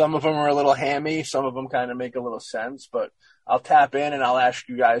 Some of them are a little hammy. Some of them kind of make a little sense, but I'll tap in and I'll ask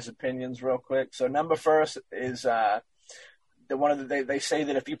you guys opinions real quick. So number first is they say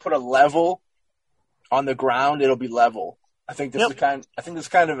that if you put a level on the ground, it'll be level. I think this is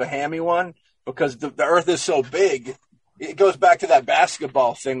kind of a hammy one, because the Earth is so big. It goes back to that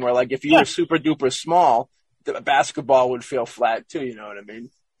basketball thing where, like, if you were super duper small, the basketball would feel flat too. You know what I mean?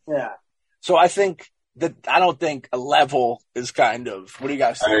 Yeah. So I don't think a level is kind of. What do you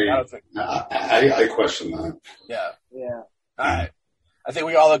guys think? I question that. Yeah. Yeah. All right. I think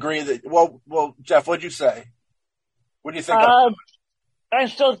we all agree that. Well, Jeff, what'd you say? What do you think? I'm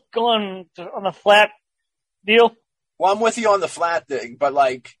still going on the flat deal. Well, I'm with you on the flat thing, but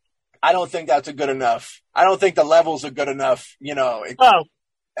like, I don't think that's a good enough. I don't think the levels are good enough.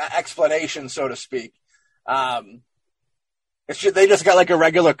 Explanation, so to speak. They just got like a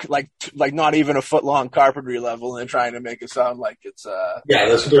regular, like not even a foot long carpentry level, and they're trying to make it sound like it's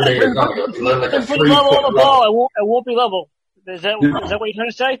that's what they're making it sound like. Like a level on the ball, it won't be level. Is that what you're trying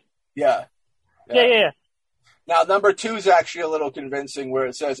to say? Yeah. Now, number 2 is actually a little convincing, where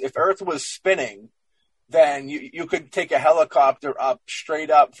it says if Earth was spinning, then you could take a helicopter up straight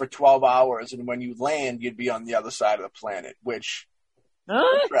up for 12 hours, and when you land, you'd be on the other side of the planet. Which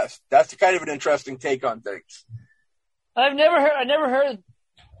that's kind of an interesting take on things. I never heard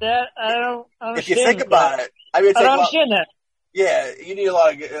that. I don't understand. If you think about it, I don't understand that. Yeah, you need a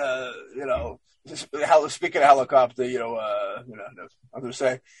lot of, speaking of helicopter, I'm going to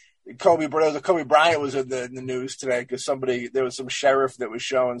say, Kobe Bryant was in the news today because there was some sheriff that was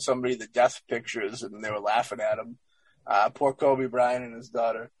showing somebody the death pictures, and they were laughing at him. Poor Kobe Bryant and his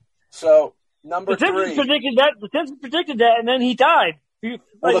daughter. So, number 3. The Simpsons predicted that, and then he died. Years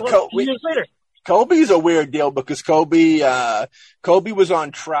later. Kobe's a weird deal, because Kobe was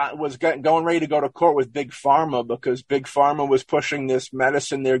on trial, going ready to go to court with Big Pharma, because Big Pharma was pushing this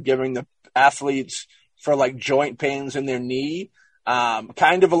medicine they're giving the athletes for like joint pains in their knee,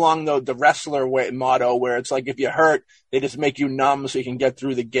 kind of along the wrestler motto, where it's like if you hurt, they just make you numb so you can get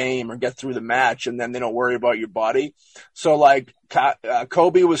through the game or get through the match, and then they don't worry about your body. So like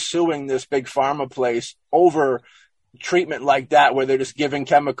Kobe was suing this Big Pharma place over treatment like that, where they're just giving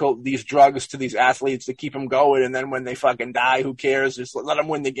these drugs to these athletes to keep them going, and then when they fucking die, who cares? Just let them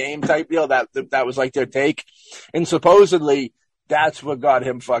win the game type deal. That was like their take, and supposedly that's what got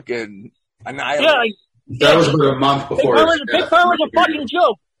him fucking annihilated. That was about a month before. Big Pharma's a fucking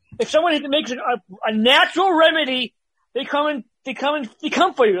joke. If someone makes a natural remedy, they come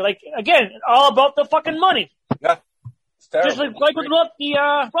for you. Like, again, all about the fucking money. Yeah, it's terrible. Just like with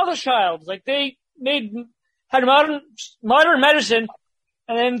the Rothschilds, like they had modern medicine,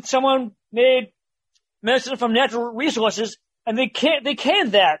 and then someone made medicine from natural resources, and they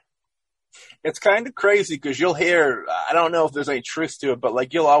canned that. It's kind of crazy because you'll hear, I don't know if there's any truth to it, but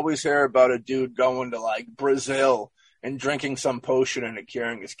like you'll always hear about a dude going to like Brazil and drinking some potion and it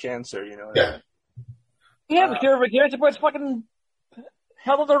curing his cancer, you know what I mean? Yeah, the cure for cancer, but it's fucking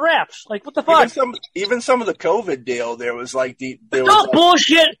hell of the raps. Like, what the fuck? Even some of the COVID deal, there was like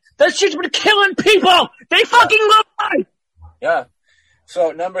bullshit. That shit's been killing people. They fucking lie. Yeah.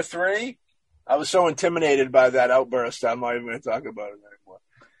 So number 3, I was so intimidated by that outburst, I'm not even going to talk about it anymore.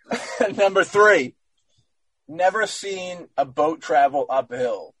 Number 3, never seen a boat travel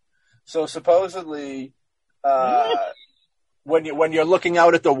uphill. So supposedly, when you're looking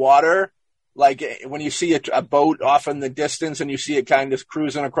out at the water, like when you see a boat off in the distance and you see it kind of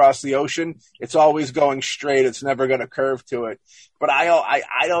cruising across the ocean, it's always going straight. It's never going to curve to it. But I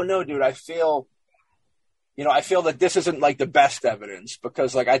don't know, dude. I feel that this isn't like the best evidence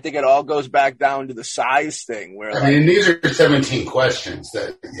because like I think it all goes back down to the size thing. Where I mean, these are 17 questions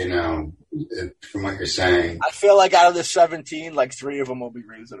that from what you're saying. I feel like out of the 17, like 3 of them will be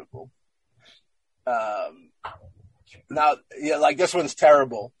reasonable. Now, yeah, like this one's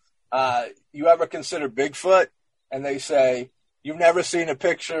terrible. You ever consider Bigfoot? And they say, you've never seen a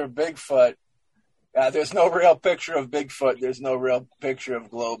picture of Bigfoot. There's no real picture of Bigfoot. There's no real picture of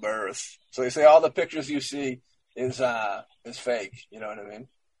globe Earth. So they say all the pictures you see is fake. You know what I mean?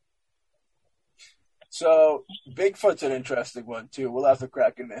 So Bigfoot's an interesting one too. We'll have to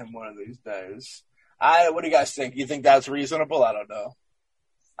crack into him one of these days. What do you guys think? You think that's reasonable? I don't know.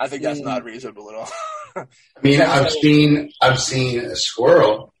 I think that's not reasonable at all. I mean, I've seen a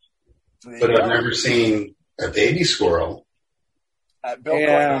squirrel, but I've never seen a baby squirrel. Coyne,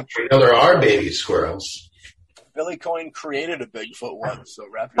 I know there are baby squirrels. Billy Coyne created a Bigfoot once. So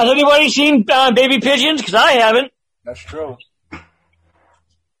has anybody seen baby pigeons? Because I haven't. That's true.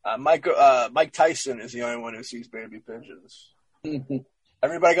 Mike Tyson is the only one who sees baby pigeons.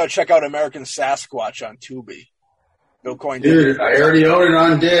 Everybody go check out American Sasquatch on Tubi. Bill Coyne did. Dude, I already own it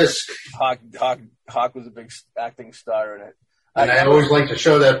on disc. Hawk was a big acting star in it. And I always like to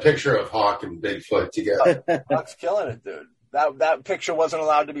show that picture of Hawk and Bigfoot together. Hawk's killing it, dude. That picture wasn't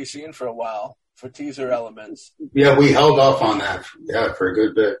allowed to be seen for a while for teaser elements. Yeah, we held off on that. Yeah, for a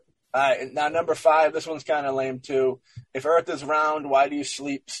good bit. All right, now number 5. This one's kind of lame too. If Earth is round, why do you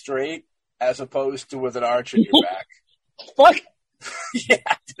sleep straight as opposed to with an arch in your back? Fuck. Yeah,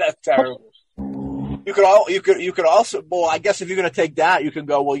 that's terrible. You could also. Well, I guess if you're going to take that, you can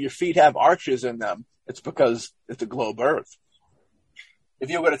go. Well, your feet have arches in them. It's because it's a globe Earth. If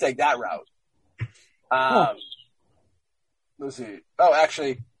you're going to take that route. Let's see. Oh,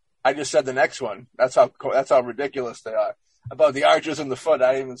 actually, I just said the next one. That's how ridiculous they are. About the arches in the foot,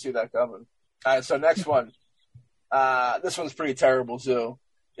 I didn't even see that coming. All right, so next one. This one's pretty terrible too.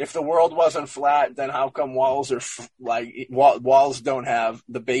 If the world wasn't flat, then how come walls are walls don't have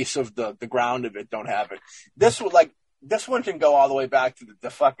the base of the ground of it don't have it? This one can go all the way back to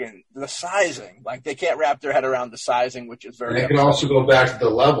the sizing. Like they can't wrap their head around the sizing, which is very. And it can also go back to the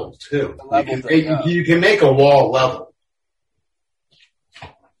level too. You can make a wall level.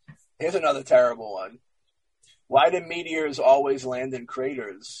 Here's another terrible one. Why do meteors always land in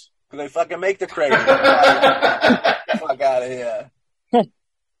craters? Because they fucking make the craters. Get the fuck out of here.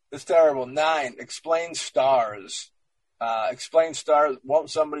 It's terrible. 9, explain stars. Explain stars.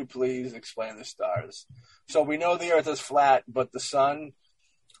 Won't somebody please explain the stars? So we know the Earth is flat, but the sun,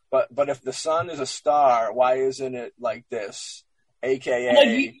 but if the sun is a star, why isn't it like this?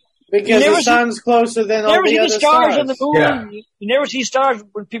 AKA. Because the sun's closer than all the other stars. On the moon. Yeah. You never see stars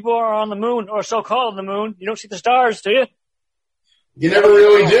when people are on the moon or so-called on the moon. You don't see the stars, do you? You never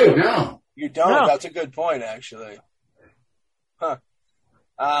really do, no. You don't? No. That's a good point, actually. Huh.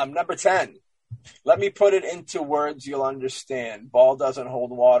 Number 10. Let me put it into words you'll understand. Ball doesn't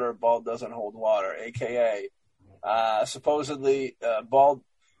hold water. Ball doesn't hold water. AKA, supposedly, ball.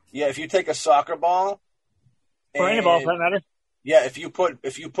 Yeah, if you take a soccer ball. Or any ball, for that matter. Yeah, if you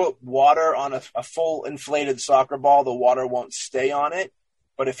put water on a full inflated soccer ball, the water won't stay on it.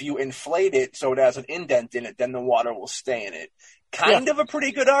 But if you inflate it so it has an indent in it, then the water will stay in it. Kind of a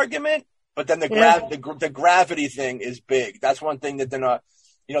pretty good argument, but then the gravity thing is big. That's one thing that they're not.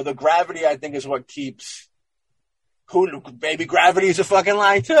 You know, the gravity I think is what keeps. Maybe gravity is a fucking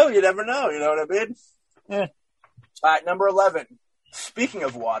lie too. You never know. You know what I mean? Yeah. All right, number 11. Speaking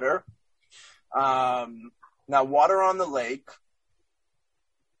of water, now water on the lake.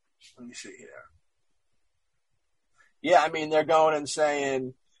 Let me see here. Yeah, I mean, they're going and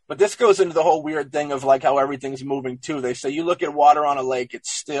saying, but this goes into the whole weird thing of like how everything's moving too. They say you look at water on a lake,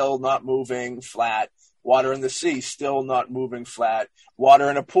 it's still not moving flat. Water in the sea, still not moving flat. Water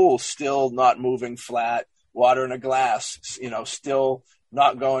in a pool, still not moving flat. Water in a glass, still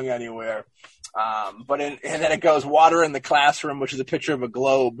not going anywhere. And then it goes water in the classroom, which is a picture of a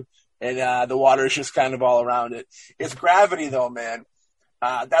globe, and the water is just kind of all around it. It's gravity, though, man.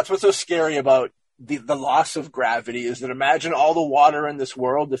 That's what's so scary about the loss of gravity is that imagine all the water in this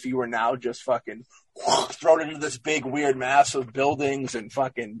world if you were now just fucking thrown into this big weird mass of buildings and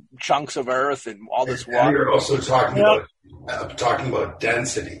fucking chunks of earth and all this water. And you're also talking about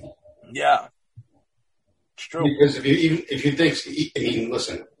density. Yeah. It's true. Because if you think, I mean,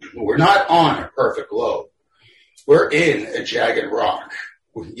 listen, we're not on a perfect globe. We're in a jagged rock.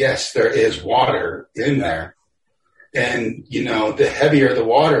 Yes, there is water in there. And, the heavier the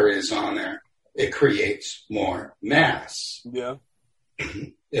water is on there, it creates more mass. Yeah.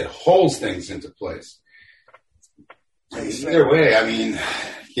 It holds things into place. Either way, I mean,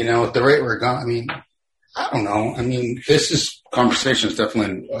 at the rate we're going, I mean, I don't know. I mean, conversation is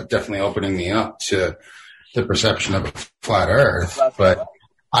definitely opening me up to the perception of a flat Earth, but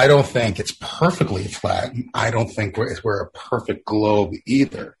I don't think it's perfectly flat. I don't think we're a perfect globe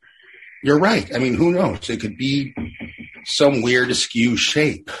either. You're right. I mean, who knows? It could be some weird askew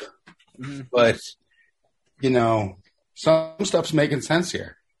shape, but some stuff's making sense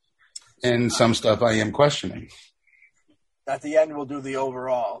here, and some stuff I am questioning. At the end, we'll do the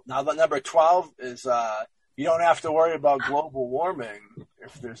overall. Now, the number 12 is you don't have to worry about global warming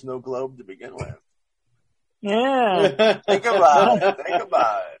if there's no globe to begin with. Yeah. Think about it.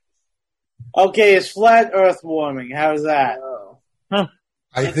 Okay, it's flat Earth warming. How's that?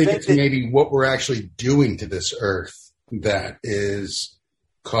 I think it's maybe what we're actually doing to this Earth that is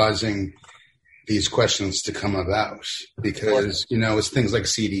causing these questions to come about. Because, it's things like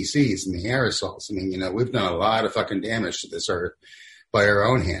CDCs and the aerosols. I mean, we've done a lot of fucking damage to this Earth by our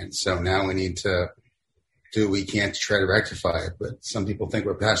own hands. So now we need to do what we can to try to rectify it. But some people think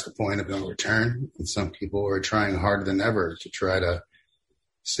we're past the point of no return. And some people are trying harder than ever to try to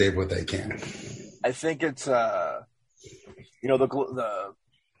save what they can. I think it's, I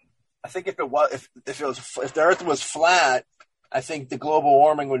think if the Earth was flat, I think the global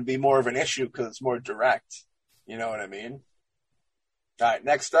warming would be more of an issue because it's more direct. You know what I mean? All right,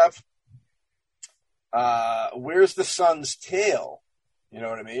 next up. Where's the sun's tail? You know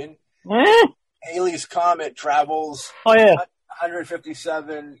what I mean? Halley's Comet travels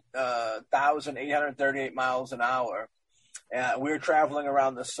 157,838 miles an hour. We're traveling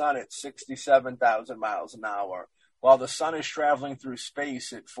around the sun at 67,000 miles an hour, while the sun is traveling through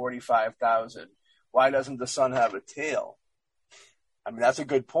space at 45,000. Why doesn't the sun have a tail? I mean, that's a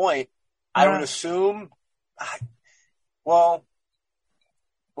good point. I would assume, because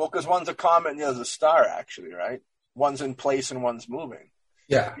one's a comet and the other's a star, actually, right? One's in place and one's moving.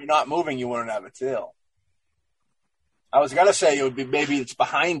 Yeah. If you're not moving, you wouldn't have a tail. I was going to say it would be maybe it's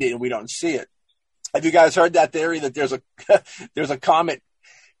behind it and we don't see it. Have you guys heard that theory that there's a comet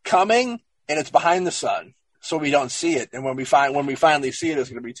coming and it's behind the sun, so we don't see it, and when we finally see it, it's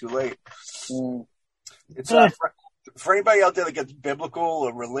going to be too late. It's for anybody out there that gets biblical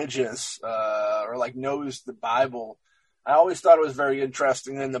or religious or like knows the Bible. I always thought it was very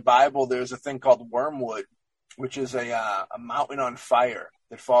interesting. In the Bible, there's a thing called wormwood, which is a mountain on fire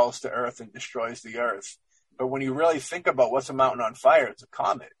that falls to earth and destroys the earth. But when you really think about what's a mountain on fire, it's a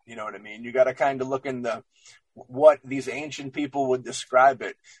comet. You know what I mean? You got to kind of look into what these ancient people would describe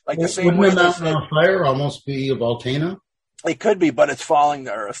it. Like the same way. Wouldn't a mountain on fire almost be a volcano? It could be, but it's falling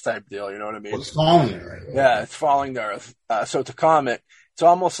to earth type deal. You know what I mean? Well, it's falling to earth. Yeah, it's falling to earth. So it's a comet. It's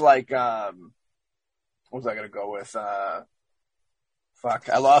almost like what was I going to go with? Fuck,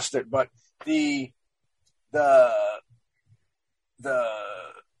 I lost it. But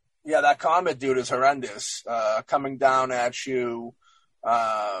that comet, dude, is horrendous. Coming down at you,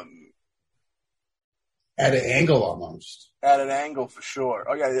 at an angle almost. At an angle for sure.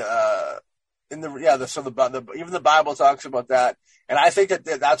 Oh yeah, even the Bible talks about that, and I think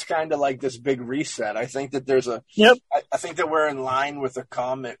that's kind of like this big reset. I think that there's a. Yep. I think that we're in line with a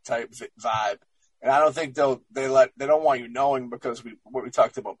comet type vibe, and I don't think they don't want you knowing because what we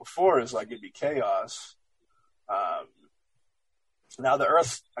talked about before is like it'd be chaos. Now the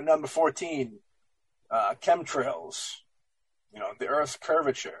Earth, number 14, chemtrails. The Earth's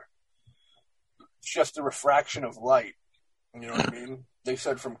curvature. It's just a refraction of light. You know what I mean? They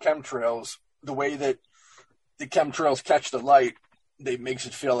said from chemtrails, the way that the chemtrails catch the light, they makes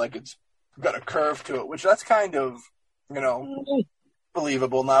it feel like it's got a curve to it, which that's kind of,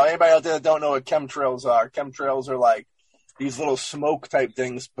 believable. Now, anybody out there that don't know what chemtrails are like these little smoke type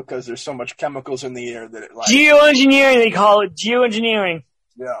things because there's so much chemicals in the air that it like geoengineering. They call it geoengineering.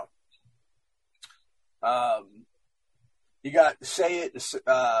 Yeah. You got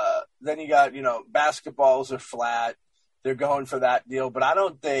then you got basketballs are flat. they're going for that deal. But I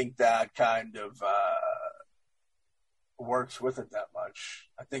don't think that kind of works with it that much.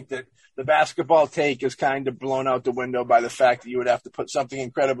 I think that the basketball take is kind of blown out the window by the fact that you would have to put something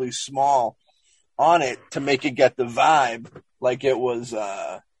incredibly small on it to make it get the vibe like it was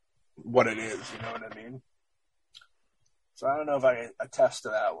what it is. You know what I mean? So I don't know if I attest to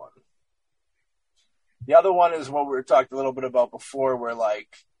that one. The other one is what we were talking a little bit about before, where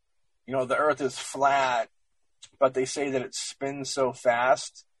like, you know, the Earth is flat, but they say that it spins so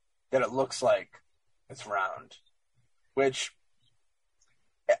fast that it looks like it's round. Which,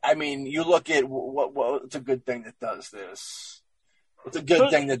 I mean, you look at what's a good thing that does this. What's a good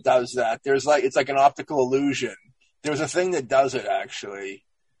thing that does that? It's like an optical illusion. There's a thing that does it actually,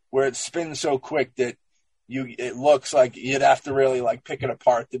 where it spins so quick that it looks like you'd have to really like pick it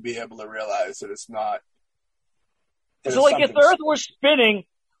apart to be able to realize that it's not. So like if the Earth were spinning,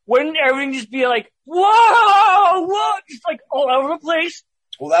 wouldn't everything just be like, whoa, just like all over the place?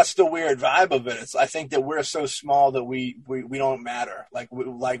 Well, that's the weird vibe of it. I think that we're so small that we don't matter.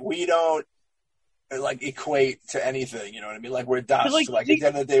 We don't like equate to anything. You know what I mean? Like we're dust. Like at the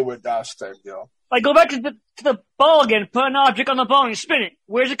end of the day, we're dust type deal. Like go back to the ball again. Put an object on the ball and spin it.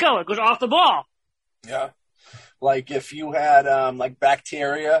 Where's it go? It goes off the ball. Yeah. Like if you had like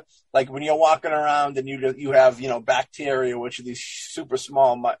bacteria, like when you're walking around and you have bacteria, which are these super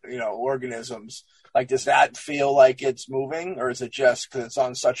small organisms. Like, does that feel like it's moving, or is it just because it's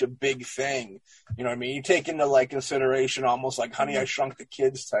on such a big thing? You know what I mean? You take into like consideration almost like Honey, I Shrunk the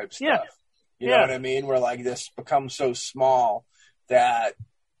Kids type stuff. Yeah. You know what I mean? Where like this becomes so small that,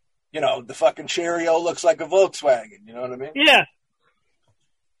 the fucking Cheerio looks like a Volkswagen. You know what I mean? Yeah.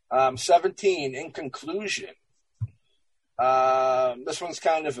 17, in conclusion. This one's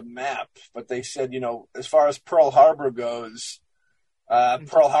kind of a map, but they said, as far as Pearl Harbor goes,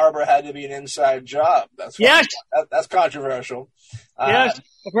 Pearl Harbor had to be an inside job. That's controversial. Yes,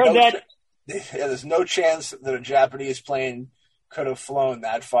 I've heard that. There's no chance that a Japanese plane could have flown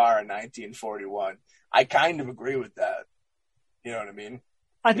that far in 1941. I kind of agree with that. You know what I mean?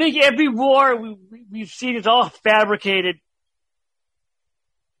 I think every war we've seen is all fabricated.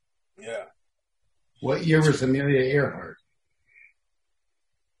 Yeah. What year was Amelia Earhart?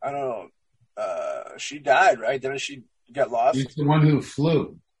 I don't know. She died, right? Didn't she get lost? She's the one who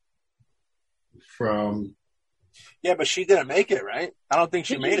flew from. Yeah, but she didn't make it, right? I don't think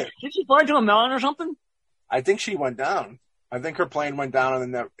she made it. Did she fly to a mountain or something? I think she went down. I think her plane went down,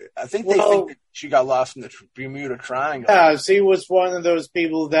 and then I think they think that she got lost in the Bermuda Triangle. Yeah, she was one of those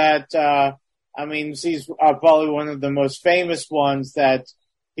people that. She's probably one of the most famous ones that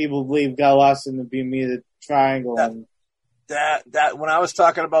people believe got lost in the Bermuda Triangle. That when I was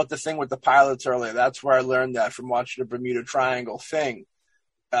talking about the thing with the pilots earlier, that's where I learned that, from watching the Bermuda Triangle thing,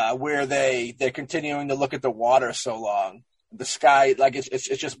 where they're continuing to look at the water so long, the sky, like it's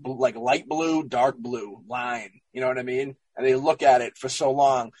just like light blue, dark blue line, you know what I mean? And they look at it for so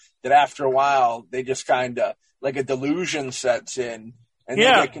long that after a while they just kind of like a delusion sets in, and they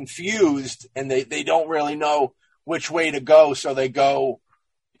get confused, and they don't really know which way to go, so they go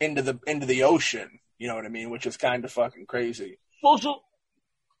into the ocean. You know what I mean? Which is kind of fucking crazy. Well, so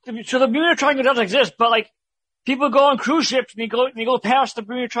the Bermuda Triangle doesn't exist, but like people go on cruise ships and they go past the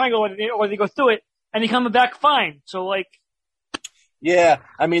Bermuda Triangle or they go through it and they come back fine. So like, yeah,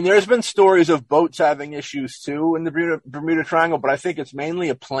 I mean, there's been stories of boats having issues too in the Bermuda Triangle, but I think it's mainly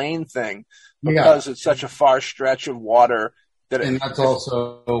a plane thing because it's such a far stretch of water. That's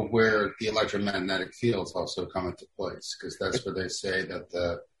also where the electromagnetic fields also come into place, because that's where they say that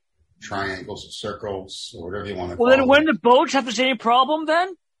the triangles or circles or whatever you want to call them. Well, then wouldn't the boats have the same problem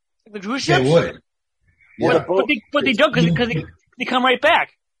then? The cruise ships? They would. Yeah. But they don't, because they come right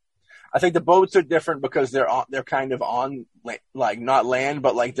back. I think the boats are different because they're kind of on, like not land,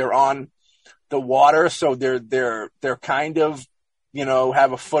 but like they're on the water. So they're kind of,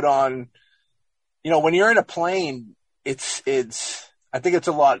 have a foot on, when you're in a plane, I think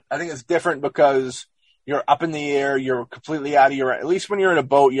it's different because you're up in the air, you're completely out of at least when you're in a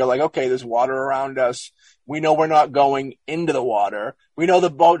boat, you're like, okay, there's water around us. We know we're not going into the water. We know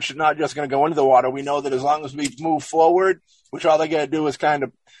the boat's not just going to go into the water. We know that as long as we move forward, which all they got to do is kind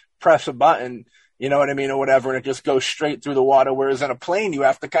of press a button, you know what I mean, or whatever, and it just goes straight through the water. Whereas in a plane, you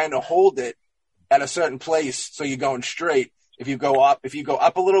have to kind of hold it at a certain place so you're going straight. If you go up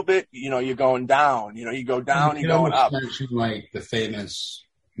a little bit, you're going down. You go down, you're going up. Like the famous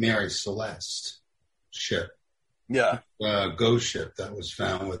Mary Celeste ship. Yeah. Ghost ship that was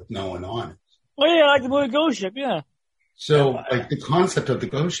found with no one on it. Oh, yeah, like the movie Ghost Ship, yeah. So, like, the concept of the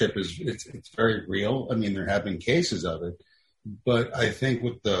ghost ship it's very real. I mean, there have been cases of it. But I think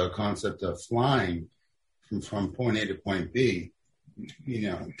with the concept of flying, from point A to point B. You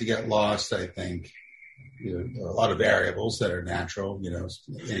know, to get lost, I think there are a lot of variables that are natural, you know,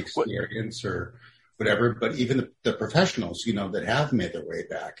 inexperience or whatever. But even the professionals, you know, that have made their way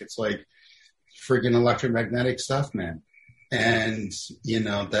back, it's like friggin' electromagnetic stuff, man. And, you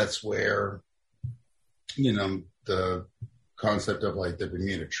know, that's where, you know, the concept of like the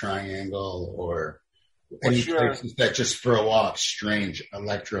Bermuda Triangle or any places that just throw off strange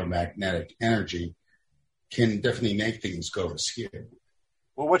electromagnetic energy can definitely make things go askew.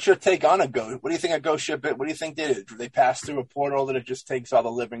 Well, what's your take on a ghost? What do you think a ghost ship? What do you think they did? Do they pass through a portal that it just takes all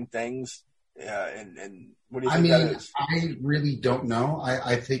the living things? And what do you think that is? I really don't know.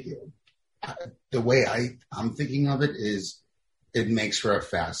 I think the way I'm thinking of it is it makes for a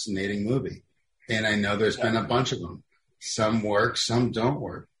fascinating movie. And I know there's been a bunch of them. Some work, some don't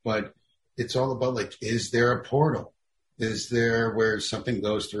work. But it's all about, like, is there a portal? Is there where something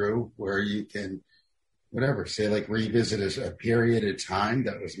goes through where you can, whatever, say, like, revisit a period of time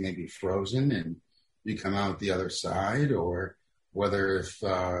that was maybe frozen and you come out the other side? Or whether if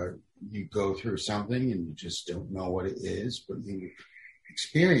you go through something and you just don't know what it is, but you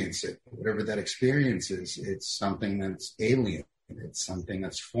experience it. Whatever that experience is, it's something that's alien. It's something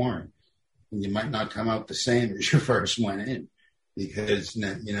that's foreign. And you might not come out the same as you first went in because,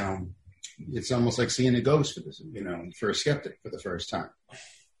 you know, it's almost like seeing a ghost for a skeptic for the first time.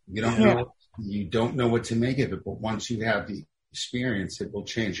 You don't know what to make of it, but once you have the experience, it will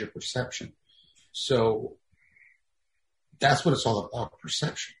change your perception. So that's what it's all about,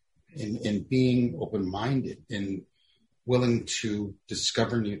 perception and being open-minded and willing to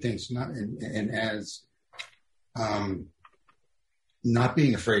discover new things, not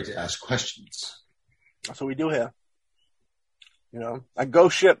being afraid to ask questions. That's what we do here. You know, a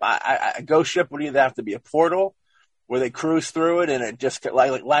ghost ship. A ghost ship would either have to be a portal where they cruise through it, and it just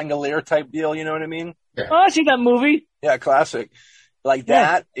like Langolier type deal. You know what I mean? Yeah. Oh, I see that movie. Yeah, classic. Like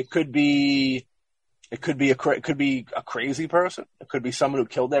that. It could be a crazy person. It could be someone who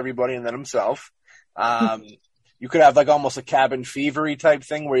killed everybody and then himself. You could have like almost a cabin fever-y type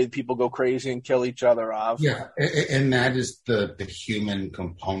thing where people go crazy and kill each other off. Yeah, and that is the human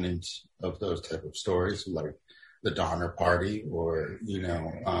component of those type of stories, like the Donner Party or, you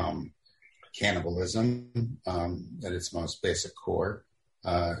know, cannibalism at its most basic core,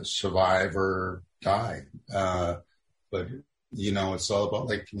 survive or die. But, you know, it's all about,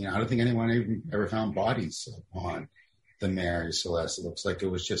 like, you know, I don't think anyone ever found bodies on the Mary Celeste. It looks like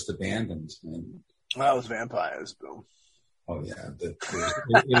it was just abandoned. And, that was vampires, Bill. Oh, yeah.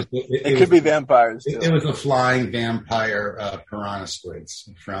 It could be vampires, too. It was a flying vampire piranha squids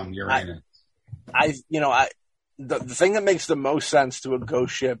from Uranus. The thing that makes the most sense to a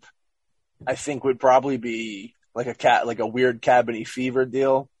ghost ship, I think, would probably be like a weird cabin fever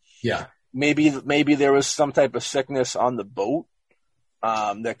deal. Yeah. Maybe there was some type of sickness on the boat.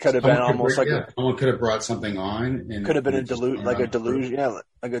 That could have been almost like someone could have brought something on. And could have been a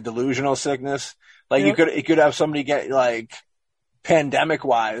delusional sickness. Like you could have somebody get like pandemic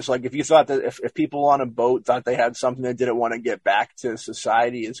wise. Like if you thought that if people on a boat thought they had something they didn't want to get back to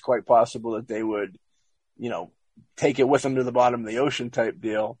society, it's quite possible that they would, you know, take it with them to the bottom of the ocean type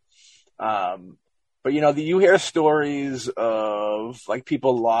deal. But you know, you hear stories of like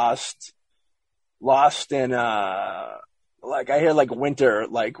people lost in like I hear like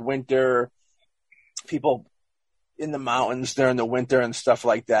winter people in the mountains during the winter and stuff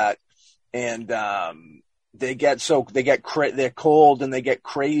like that. And, they're cold and they get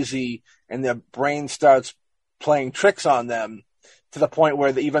crazy and their brain starts playing tricks on them to the point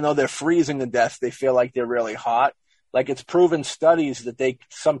where even though they're freezing to death, they feel like they're really hot. Like it's proven studies that they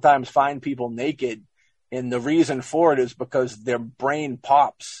sometimes find people naked. And the reason for it is because their brain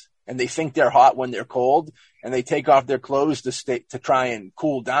pops and they think they're hot when they're cold and they take off their clothes to try and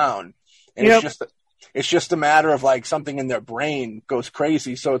cool down. And it's just a matter of like something in their brain goes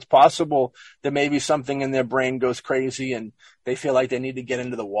crazy. So it's possible that maybe something in their brain goes crazy and they feel like they need to get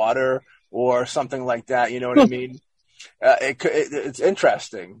into the water or something like that. You know what I mean? It's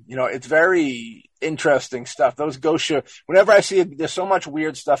interesting. You know, it's very interesting stuff. Those ghost ships, whenever I see there's so much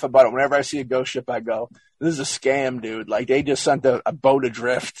weird stuff about it. Whenever I see a ghost ship, I go, this is a scam, dude. Like they just sent a boat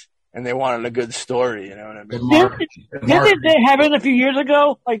adrift and they wanted a good story. You know what I mean? Didn't they have it a few years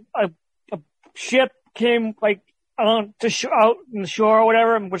ago? Like a ship came like out in the shore or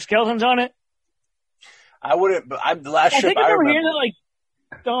whatever with skeletons on it. I wouldn't, but the last ship I remember hearing it like,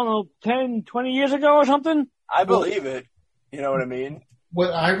 I don't know, 10, 20 years ago or something. I believe it. You know what I mean?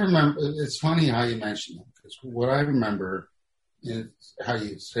 What I remember, it's funny how you mention it, because what I remember is how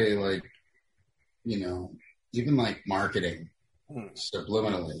you say, like, you know, even like marketing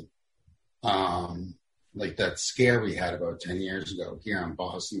subliminally, like that scare we had about 10 years ago here in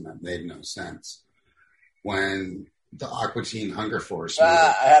Boston that made no sense. When the Aqua Teen Hunger Force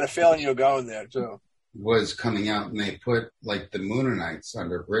I had a feeling you were going there too. Was coming out, and they put like the Moonanites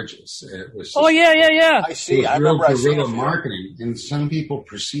under bridges. It was yeah. I see. I real remember guerrilla marketing, and some people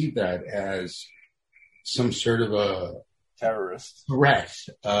perceive that as some sort of a terrorist threat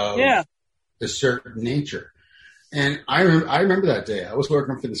of a certain nature. And I remember that day. I was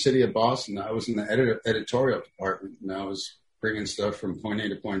working for the city of Boston. I was in the editorial department, and I was bringing stuff from point A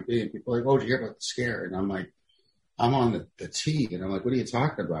to point B. And people were like, "Oh, did you hear about the scare?" And I'm like, "I'm on the T." And I'm like, "What are you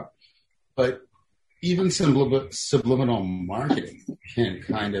talking about?" But even subliminal marketing can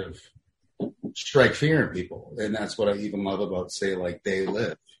kind of strike fear in people. And that's what I even love about, say, like They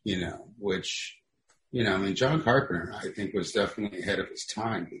Live, which, I mean, John Carpenter, I think, was definitely ahead of his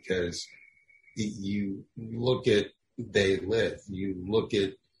time, because you look at They Live, you look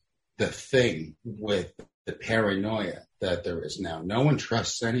at The Thing with the paranoia that there is now. No one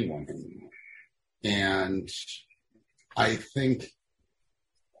trusts anyone anymore. And I think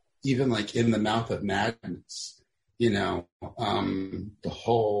even like In the Mouth of Madness, the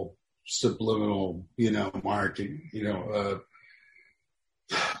whole subliminal, marketing,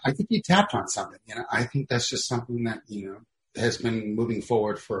 I think you tapped on something. I think that's just something that, has been moving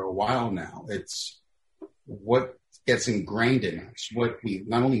forward for a while now. It's what gets ingrained in us,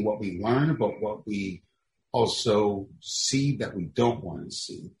 not only what we learn, but what we also see that we don't want to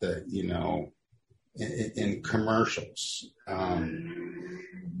see, that, in commercials.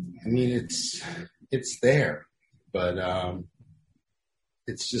 I mean, it's there, but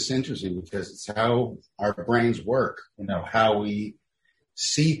it's just interesting because it's how our brains work, how we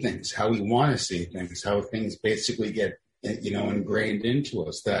see things, how we want to see things, how things basically get, ingrained into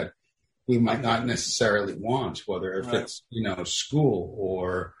us that we might not necessarily want, whether if it's, school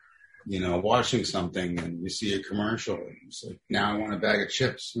or, watching something and you see a commercial and it's like, now I want a bag of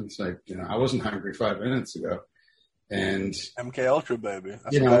chips. And it's like, I wasn't hungry 5 minutes ago. And MK Ultra, baby.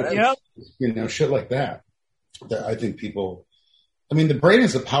 That's shit like that. That I think people, the brain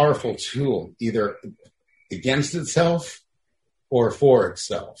is a powerful tool, either against itself or for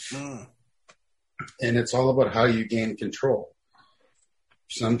itself. And it's all about how you gain control.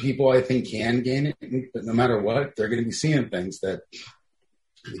 Some people, I think, can gain it, but no matter what, they're going to be seeing things that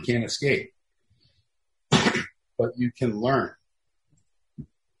they can't escape. But you can learn,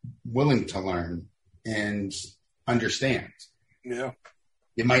 willing to learn, and understand. Yeah.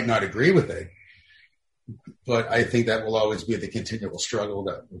 You might not agree with it, but I think that will always be the continual struggle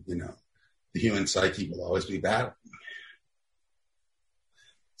that, the human psyche will always be battling.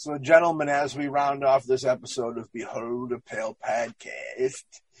 So, gentlemen, as we round off this episode of Behold a Pale Podcast,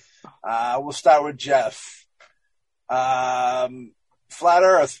 we'll start with Jeff. Flat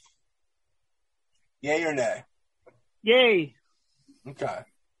Earth, yay or nay? Yay. Okay.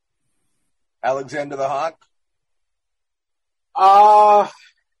 Alexander the Hawk? I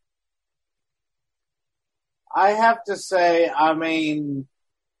have to say, I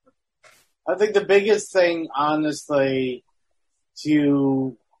think the biggest thing, honestly,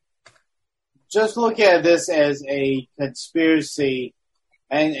 to just look at this as a conspiracy,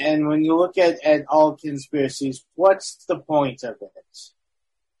 and when you look at all conspiracies, what's the point of it?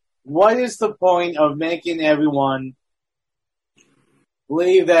 What is the point of making everyone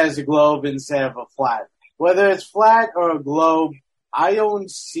believe that it's a globe instead of a flat? Whether it's flat or a globe, I don't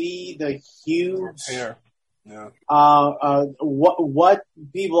see the huge what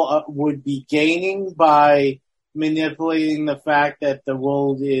people would be gaining by manipulating the fact that the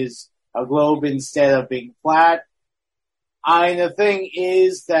world is a globe instead of being flat. And the thing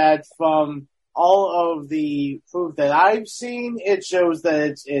is that from all of the proof that I've seen, it shows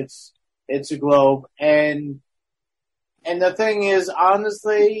that it's a globe. And the thing is,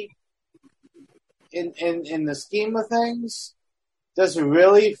 honestly, in the scheme of things, does it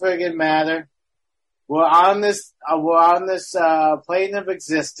really friggin' matter? We're on this plane of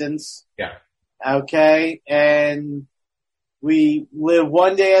existence. Yeah. Okay, and we live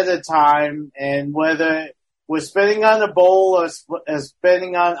one day at a time, and whether we're spinning on a bowl or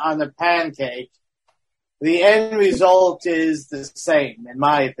spinning on a pancake, the end result is the same, in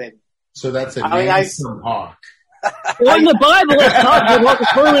my opinion. So that's a name from Hawk. Well, in the Bible, it talks about the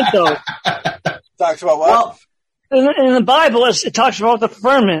firmament, though. Talks about what? Well, in the Bible, it talks about the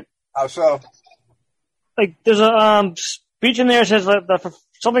firmament. How so? Like, there's a speech in there that says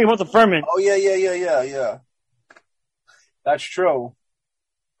something about the firmament. Oh, yeah. That's true.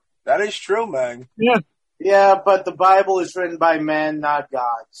 That is true, man. Yeah. Yeah, but the Bible is written by man, not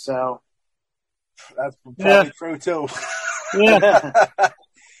God, so. That's probably true, too. Yeah.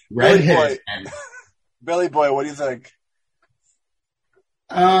 Redhead. Billy Boy, what do you think?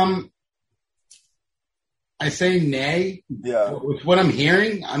 I say nay. Yeah. With what I'm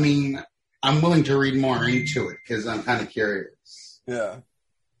hearing, I mean, I'm willing to read more into it because I'm kind of curious. Yeah.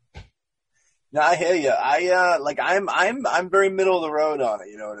 No, I hear you. I'm very middle of the road on it.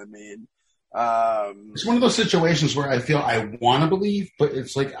 You know what I mean? It's one of those situations where I feel I want to believe, but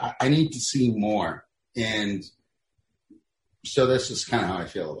it's like I need to see more, and so that's just kind of how I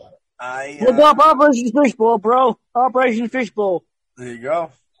feel about it. Look up Operation Fishbowl, bro. Operation Fishbowl. There you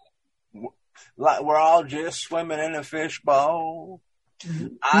go. We're all just swimming in a fishbowl.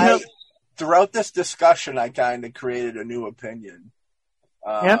 Throughout this discussion, I kind of created a new opinion.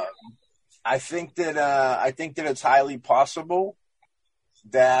 I think that it's highly possible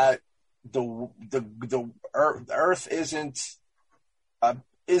that the Earth isn't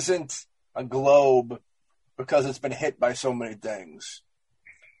a globe because it's been hit by so many things.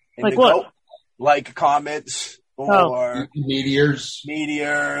 Like what? Like comets or meteors,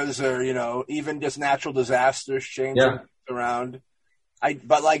 or even just natural disasters changing around.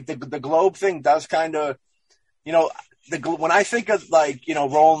 But like the globe thing does kind of, when I think of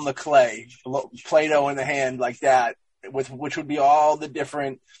rolling the clay, Play-Doh in the hand like that, which would be all the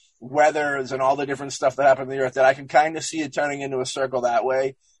different weathers and all the different stuff that happened on the Earth, that I can kind of see it turning into a circle that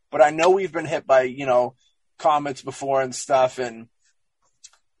way. But I know we've been hit by comets before and stuff, and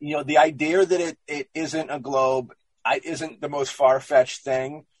the idea that it isn't a globe isn't the most far-fetched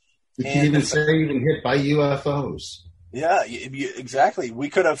thing. You can even say even hit by UFOs. Yeah, exactly. We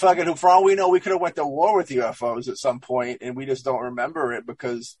could have for all we know, we could have went to war with UFOs at some point, and we just don't remember it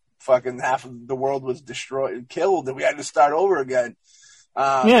because fucking half of the world was destroyed and killed, and we had to start over again.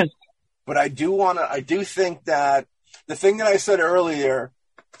 But I do think that the thing that I said earlier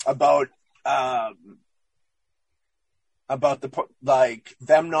about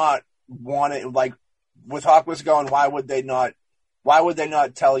them not wanting, like with Hawkwiz going, why would they not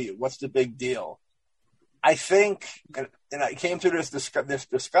tell you? What's the big deal? I think, and I came to this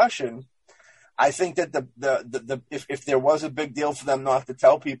discussion. I think that if there was a big deal for them not to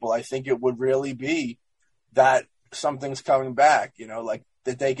tell people, I think it would really be that something's coming back. Like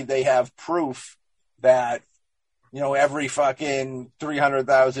that they have proof that every fucking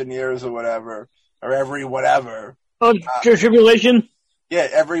 300,000 years or whatever, or every whatever. Oh, tribulation. Yeah,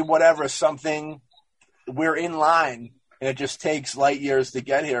 every whatever, something. We're in line, and it just takes light years to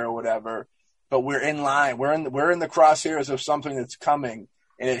get here or whatever. But we're in line. We're in the crosshairs of something that's coming,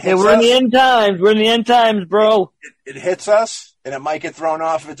 and it hits us. We're in the end times. We're in the end times, bro. It hits us, and it might get thrown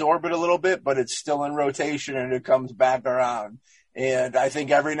off its orbit a little bit, but it's still in rotation, and it comes back around. And I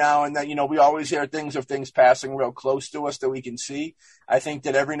think every now and then, we always hear things of things passing real close to us that we can see. I think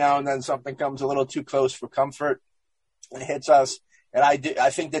that every now and then something comes a little too close for comfort and hits us. And I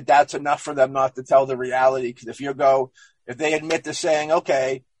think that that's enough for them not to tell the reality. Because if they admit to saying,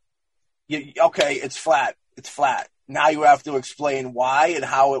 okay, it's flat. It's flat. Now you have to explain why and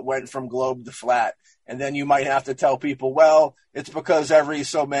how it went from globe to flat. And then you might have to tell people, well, it's because every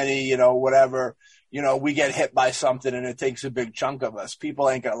so many, whatever, we get hit by something and it takes a big chunk of us. People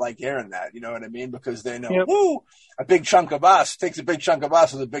ain't going to like hearing that. You know what I mean? Because they know, a big chunk of us takes a big chunk of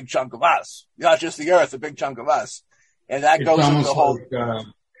us is a big chunk of us. Not just the Earth, a big chunk of us. And that goes into the whole,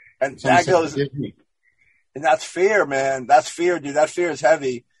 and that goes, and that's fear, man. That's fear, dude. That fear is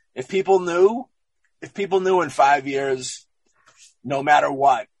heavy. If people knew in 5 years, no matter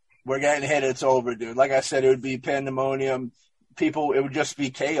what, we're getting hit, it's over, dude. Like I said, it would be pandemonium. It would just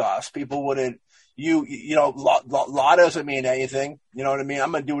be chaos. People wouldn't, law doesn't mean anything. You know what I mean?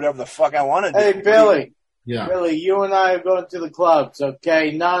 I'm going to do whatever the fuck I want to do. Hey, Billy. Yeah. Billy, you and I are going to the clubs,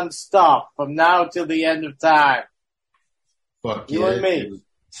 okay? Non-stop from now till the end of time. Fuck you and me.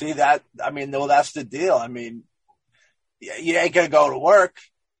 See that? I mean, no, that's the deal. I mean, you ain't going to go to work.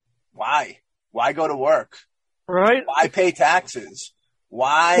 Why? Why go to work? Right. Why pay taxes?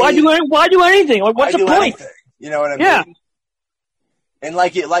 Why do anything? What's the point? Anything? You know what I mean? And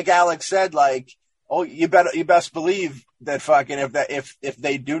like Alex said, you best believe that fucking if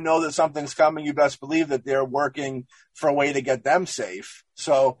they do know that something's coming, you best believe that they're working for a way to get them safe.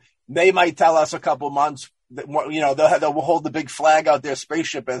 So they might tell us a couple months that, they'll hold the big flag out their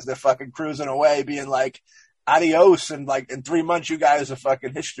spaceship as they're fucking cruising away, being like, adios, and in 3 months you guys are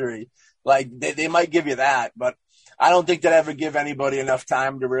fucking history. They might give you that, but I don't think they'd ever give anybody enough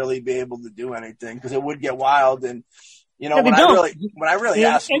time to really be able to do anything, because it would get wild. And when I really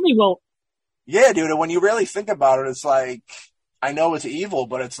ask, yeah, dude, when you really think about it, it's like, I know it's evil,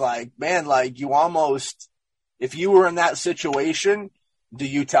 but it's like, man, you almost, if you were in that situation, do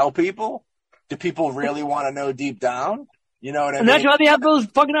you tell people? Do people really want to know deep down? You know what I mean? And that's why they have those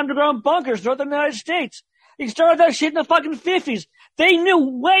fucking underground bunkers throughout the United States. They started that shit in the fucking 50s. They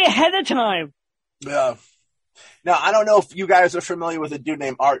knew way ahead of time. Yeah. Now, I don't know if you guys are familiar with a dude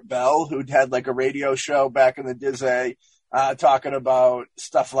named Art Bell, who'd had like a radio show back in the Disney, talking about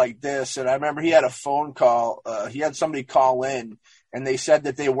stuff like this. And I remember he had a phone call. He had somebody call in, and they said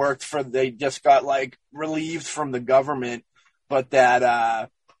that they just got like relieved from the government, but that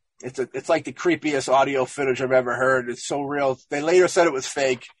it's like the creepiest audio footage I've ever heard. It's so real. They later said it was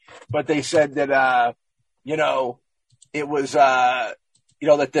fake, but they said that it was that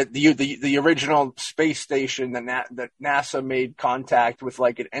the original space station that NASA made contact with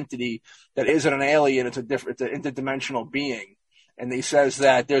like an entity that isn't an alien. It's an interdimensional being, and they says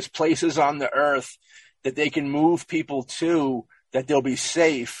that there's places on the Earth that they can move people to, that they'll be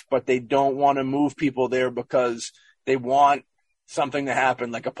safe, but they don't want to move people there because they want something to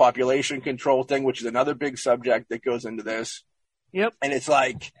happen, like a population control thing, which is another big subject that goes into this. Yep. And it's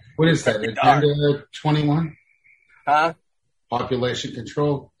like, what is that? Agenda 21? Huh? Population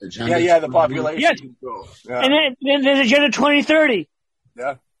control? Agenda yeah, the population control. Yeah. And then there's Agenda 2030.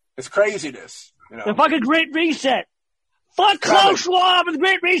 Yeah. It's craziness. You know? The fucking Great Reset. Fuck Klaus Schwab and the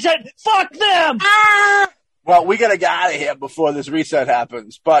Great Reset. Fuck them. Well, we gotta get out of here before this reset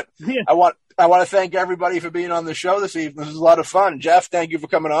happens. But yeah. I want to thank everybody for being on the show this evening. This was a lot of fun. Jeff, thank you for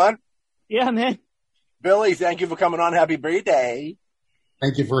coming on. Yeah, man. Billy, thank you for coming on. Happy birthday.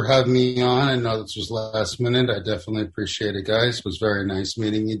 Thank you for having me on. I know this was last minute. I definitely appreciate it, guys. It was very nice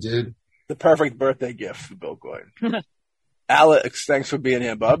meeting you, dude. The perfect birthday gift for Bill Coyne. Alex, thanks for being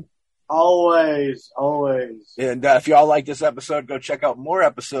here, bub. Always. And if y'all like this episode, go check out more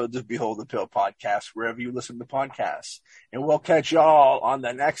episodes of Behold the Pill podcast, wherever you listen to podcasts. And we'll catch y'all on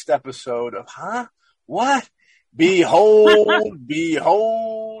the next episode of, What? Behold,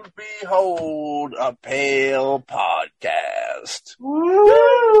 behold, behold, a Pale podcast.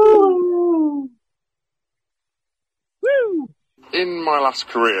 Woo! Woo! In my last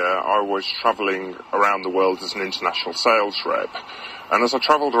career, I was travelling around the world as an international sales rep. And as I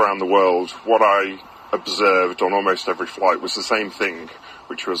travelled around the world, what I observed on almost every flight was the same thing,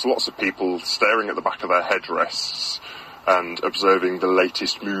 which was lots of people staring at the back of their headrests and observing the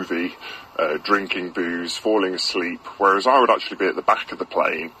latest movie, drinking booze, falling asleep, whereas I would actually be at the back of the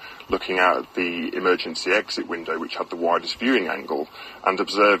plane looking out at the emergency exit window, which had the widest viewing angle, and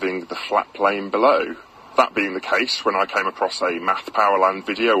observing the flat plane below. That being the case, when I came across a Math Powerland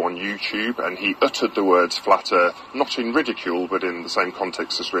video on YouTube and he uttered the words flat earth, not in ridicule, but in the same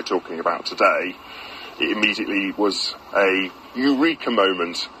context as we're talking about today, it immediately was a eureka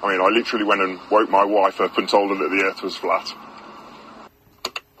moment. I mean, I literally went and woke my wife up and told her that the earth was flat.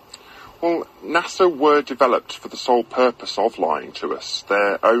 Well, NASA were developed for the sole purpose of lying to us.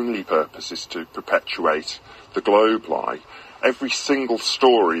 Their only purpose is to perpetuate the globe lie. Every single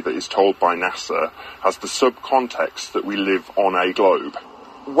story that is told by NASA has the subcontext that we live on a globe.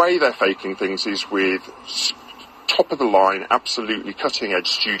 The way they're faking things is with top-of-the-line, absolutely cutting-edge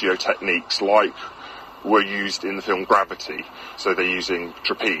studio techniques like were used in the film Gravity. So they're using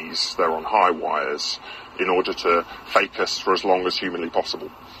trapeze, they're on high wires, in order to fake us for as long as humanly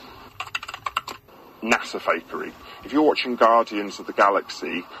possible. NASA fakery. If you're watching Guardians of the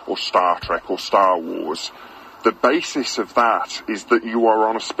Galaxy, or Star Trek, or Star Wars, the basis of that is that you are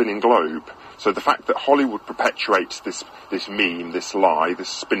on a spinning globe. So the fact that Hollywood perpetuates this meme, this lie, this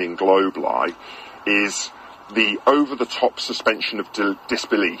spinning globe lie, is the over-the-top suspension of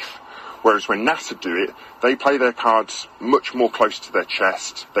disbelief. Whereas when NASA do it, they play their cards much more close to their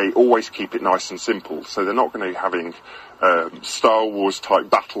chest. They always keep it nice and simple. So they're not going to be having Star Wars-type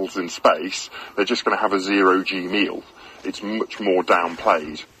battles in space. They're just going to have a zero-G meal. It's much more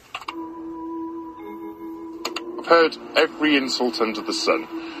downplayed. I've heard every insult under the sun,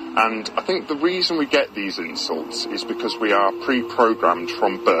 and I think the reason we get these insults is because we are pre-programmed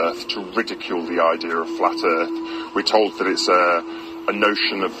from birth to ridicule the idea of flat earth. We're told that it's a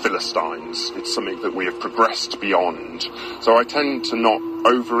notion of Philistines. It's something that we have progressed beyond. So I tend to not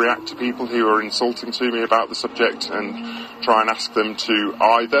overreact to people who are insulting to me about the subject and try and ask them to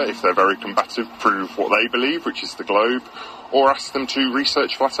either, if they're very combative, prove what they believe, which is the globe, or ask them to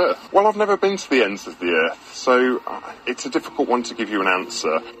research flat earth. Well, I've never been to the ends of the earth, so it's a difficult one to give you an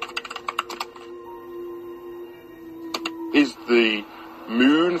answer. Is the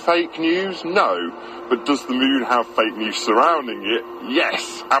moon fake news? No. But does the moon have fake news surrounding it?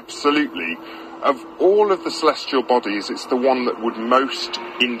 Yes, absolutely. Of all of the celestial bodies, it's the one that would most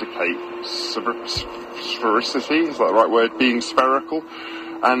indicate sphericity, is that the right word, being spherical.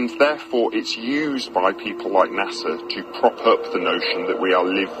 And therefore it's used by people like NASA to prop up the notion that we are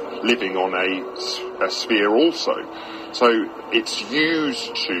living on a sphere also. So it's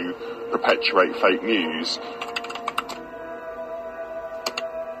used to perpetuate fake news.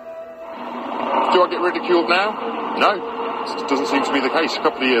 Do I get ridiculed now? No, it doesn't seem to be the case. A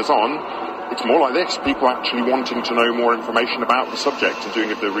couple of years on, it's more like this. People actually wanting to know more information about the subject and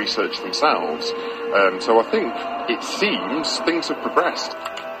doing a bit of research themselves. So I think it seems things have progressed.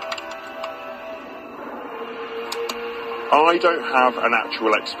 I don't have an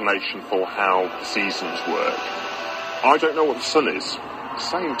actual explanation for how the seasons work. I don't know what the sun is. The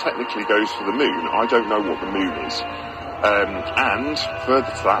same technically goes for the moon. I don't know what the moon is. And further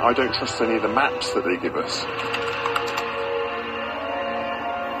to that, I don't trust any of the maps that they give us.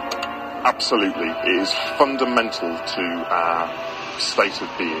 Absolutely, it is fundamental to our state of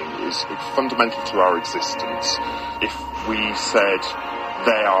being. It is fundamental to our existence. If we said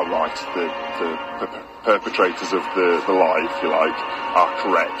they are right, the perpetrators of the lie, if you like, are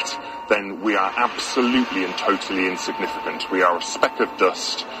correct, then we are absolutely and totally insignificant. We are a speck of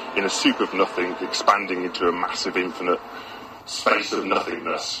dust in a soup of nothing, expanding into a massive infinite space of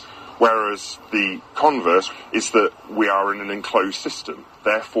nothingness. Whereas the converse is that we are in an enclosed system.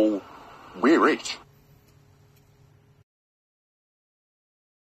 Therefore, we're it.